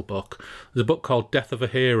Sven Hasselbach, there's a book called Death of a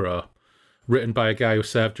Hero, written by a guy who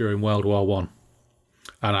served during World War One.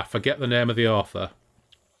 And I forget the name of the author.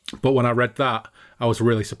 But when I read that, I was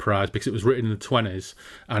really surprised because it was written in the 20s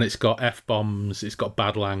and it's got F-bombs, it's got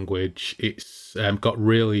bad language, it's got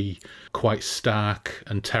really quite stark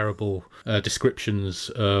and terrible descriptions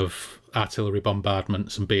of artillery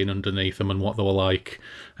bombardments and being underneath them and what they were like.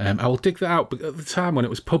 I will dig that out, but at the time when it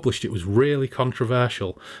was published, it was really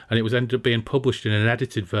controversial, and it was ended up being published in an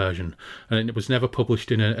edited version, and it was never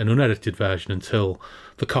published in an unedited version until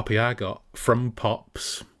the copy I got from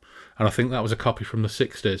Pops. And I think that was a copy from the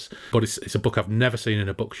 60s. But it's a book I've never seen in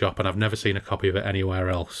a bookshop, and I've never seen a copy of it anywhere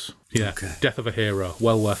else. Yeah, okay. Death of a Hero,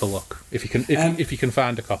 well worth a look if you can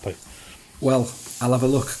find a copy. Well, I'll have a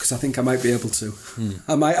look because I think I might be able to.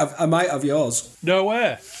 I might have yours. No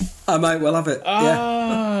way. I might well have it.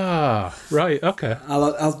 Ah, yeah. Right. Okay.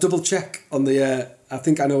 I'll double check on the. I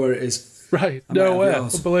think I know where it is. Right. No way.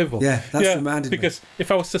 Unbelievable. Yeah, that's reminded me. Because if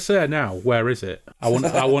I was to say now, where is it? I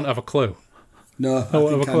wouldn't have a clue. No, I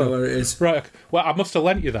think I know where it is. Right. Well, I must have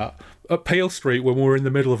lent you that at Peel Street when we were in the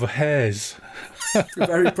middle of a haze.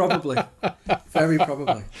 Very probably. Very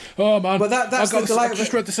probably. Oh, man. But that's the delight. I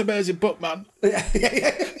just read this amazing book, man.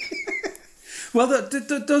 Well,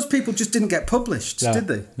 those people just didn't get published, did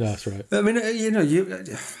they? No, that's right. I mean,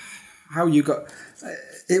 how you got...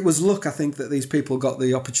 It was luck, I think, that these people got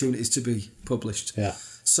the opportunities to be published. Yeah.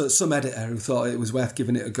 So some editor who thought it was worth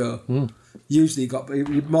giving it a go usually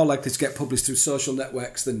you're more likely to get published through social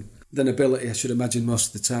networks than ability, I should imagine,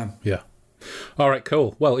 most of the time. Yeah. All right,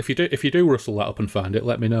 cool. Well, if you do rustle that up and find it,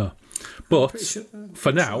 let me know. But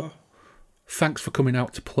for now, thanks for coming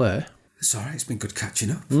out to play. It's all right. It's been good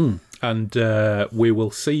catching up. And we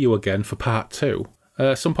will see you again for part 2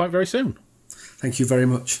 some point very soon. Thank you very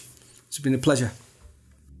much. It's been a pleasure.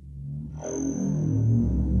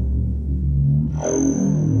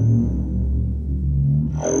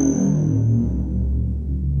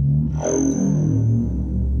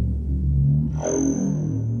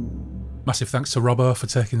 Massive thanks to Robbo for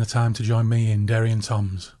taking the time to join me in Derry and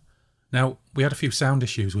Tom's. Now, we had a few sound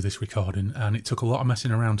issues with this recording, and it took a lot of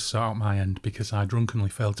messing around to sort out my end because I drunkenly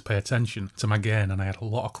failed to pay attention to my gain and I had a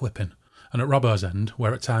lot of clipping. And at Robbo's end,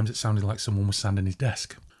 where at times it sounded like someone was sanding his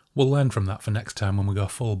desk. We'll learn from that for next time when we go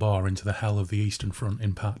full bore into the hell of the Eastern Front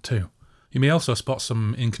in part 2. You may also spot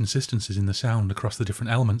some inconsistencies in the sound across the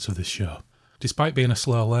different elements of this show. Despite being a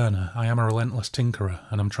slow learner, I am a relentless tinkerer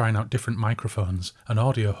and I'm trying out different microphones and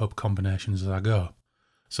audio hub combinations as I go.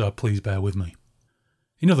 So please bear with me.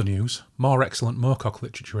 In other news, more excellent Moorcock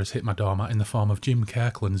literature has hit my doormat in the form of Jim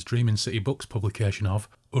Kirkland's Dreaming City Books publication of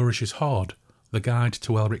Urish's Hoard, The Guide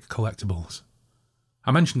to Elric Collectibles.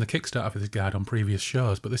 I mentioned the Kickstarter for this guide on previous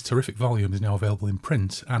shows, but this terrific volume is now available in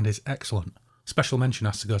print and is excellent. Special mention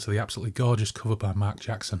has to go to the absolutely gorgeous cover by Mark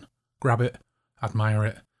Jackson. Grab it, admire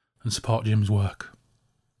it, and support Jim's work.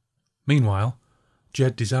 Meanwhile,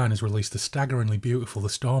 Jade Design has released the staggeringly beautiful The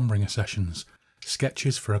Stormbringer Sessions,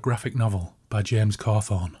 Sketches for a Graphic Novel by James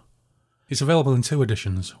Cawthorne. It's available in 2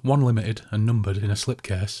 editions, one limited and numbered in a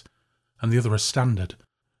slipcase, and the other as standard,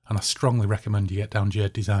 and I strongly recommend you get down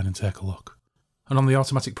Jade Design and take a look. And on the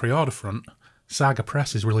automatic pre-order front, Saga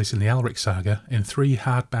Press is releasing the Elric Saga in 3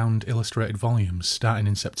 hardbound illustrated volumes starting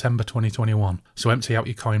in September 2021, so empty out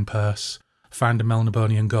your coin purse, find a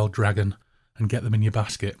Melnibonian gold dragon, and get them in your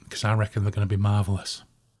basket, because I reckon they're going to be marvellous.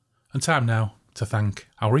 And time now to thank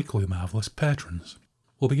our equally marvellous patrons.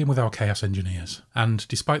 We'll begin with our Chaos Engineers, and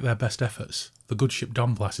despite their best efforts, the good ship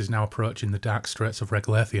Donblas is now approaching the dark straits of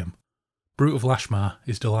Reglathium. Brute of Lashmar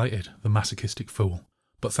is delighted, the masochistic fool,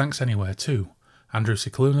 but thanks anyway to Andrew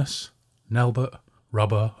Ciclunus, Nelbert,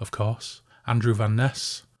 Robbo, of course, Andrew Van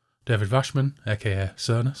Ness, David Vashman, aka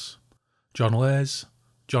Cernus, John Lays,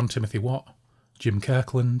 John Timothy Watt, Jim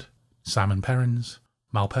Kirkland, Simon Perrins,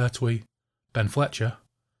 Mal Pertwee, Ben Fletcher,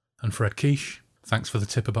 and Fred Quiche. Thanks for the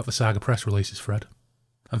tip about the Saga Press releases, Fred.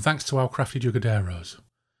 And thanks to our crafty Jugaderos.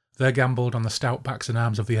 They gambled on the stout backs and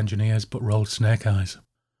arms of the engineers but rolled snake eyes.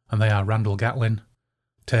 And they are Randall Gatlin,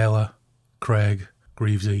 Taylor, Craig,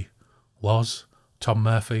 Greavesy, Loz, Tom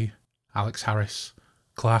Murphy, Alex Harris,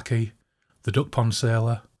 Clarkey, the Duck Pond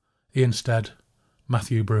Sailor, Ian Stead,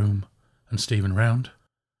 Matthew Broom, and Stephen Round.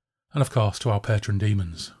 And of course to our patron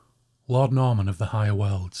demons, Lord Norman of the Higher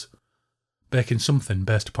Worlds, baking something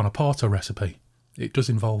based upon a Porto recipe. It does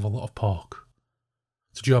involve a lot of pork.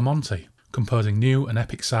 To Joe Monti, composing new and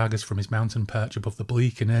epic sagas from his mountain perch above the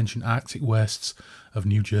bleak and ancient Arctic wastes of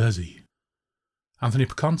New Jersey. Anthony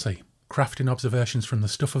Paconti, crafting observations from the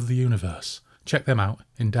stuff of the universe. Check them out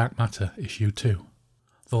in Dark Matter Issue 2.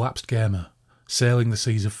 The Lapsed Gamer, sailing the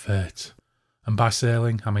seas of fate. And by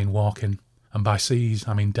sailing, I mean walking. And by seas,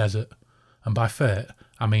 I mean desert. And by fate,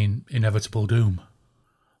 I mean inevitable doom.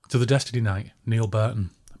 To the Destiny Knight, Neil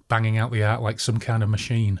Burton, banging out the art like some kind of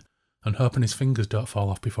machine and hoping his fingers don't fall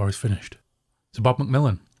off before he's finished. To Bob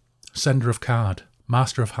McMillan, sender of card,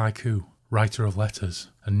 master of haiku, writer of letters,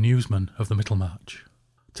 and newsman of the Middlemarch.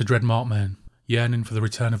 To Dread Mortmain, yearning for the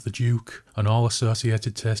return of the Duke and all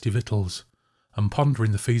associated tasty victuals, and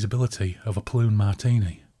pondering the feasibility of a Plune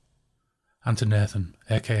martini. And to Nathan,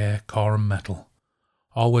 aka Coram Metal,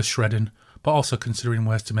 always shredding, but also considering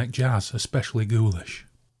ways to make jazz especially ghoulish.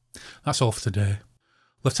 That's all for today.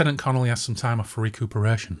 Lieutenant Connolly has some time off for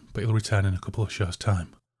recuperation, but he'll return in a couple of shows'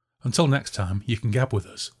 time. Until next time, you can gab with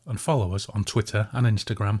us and follow us on Twitter and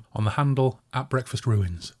Instagram on the handle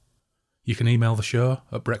 @BreakfastRuins. You can email the show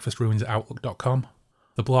at breakfastruins@outlook.com.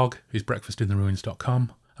 The blog is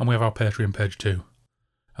breakfastintheruins.com, and we have our Patreon page too.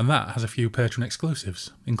 And that has a few Patreon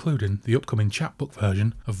exclusives, including the upcoming chapbook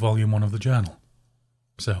version of Volume 1 of the journal.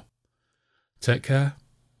 So, take care,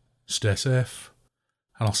 stay safe,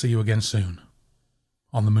 and I'll see you again soon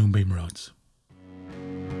on the Moonbeam Roads.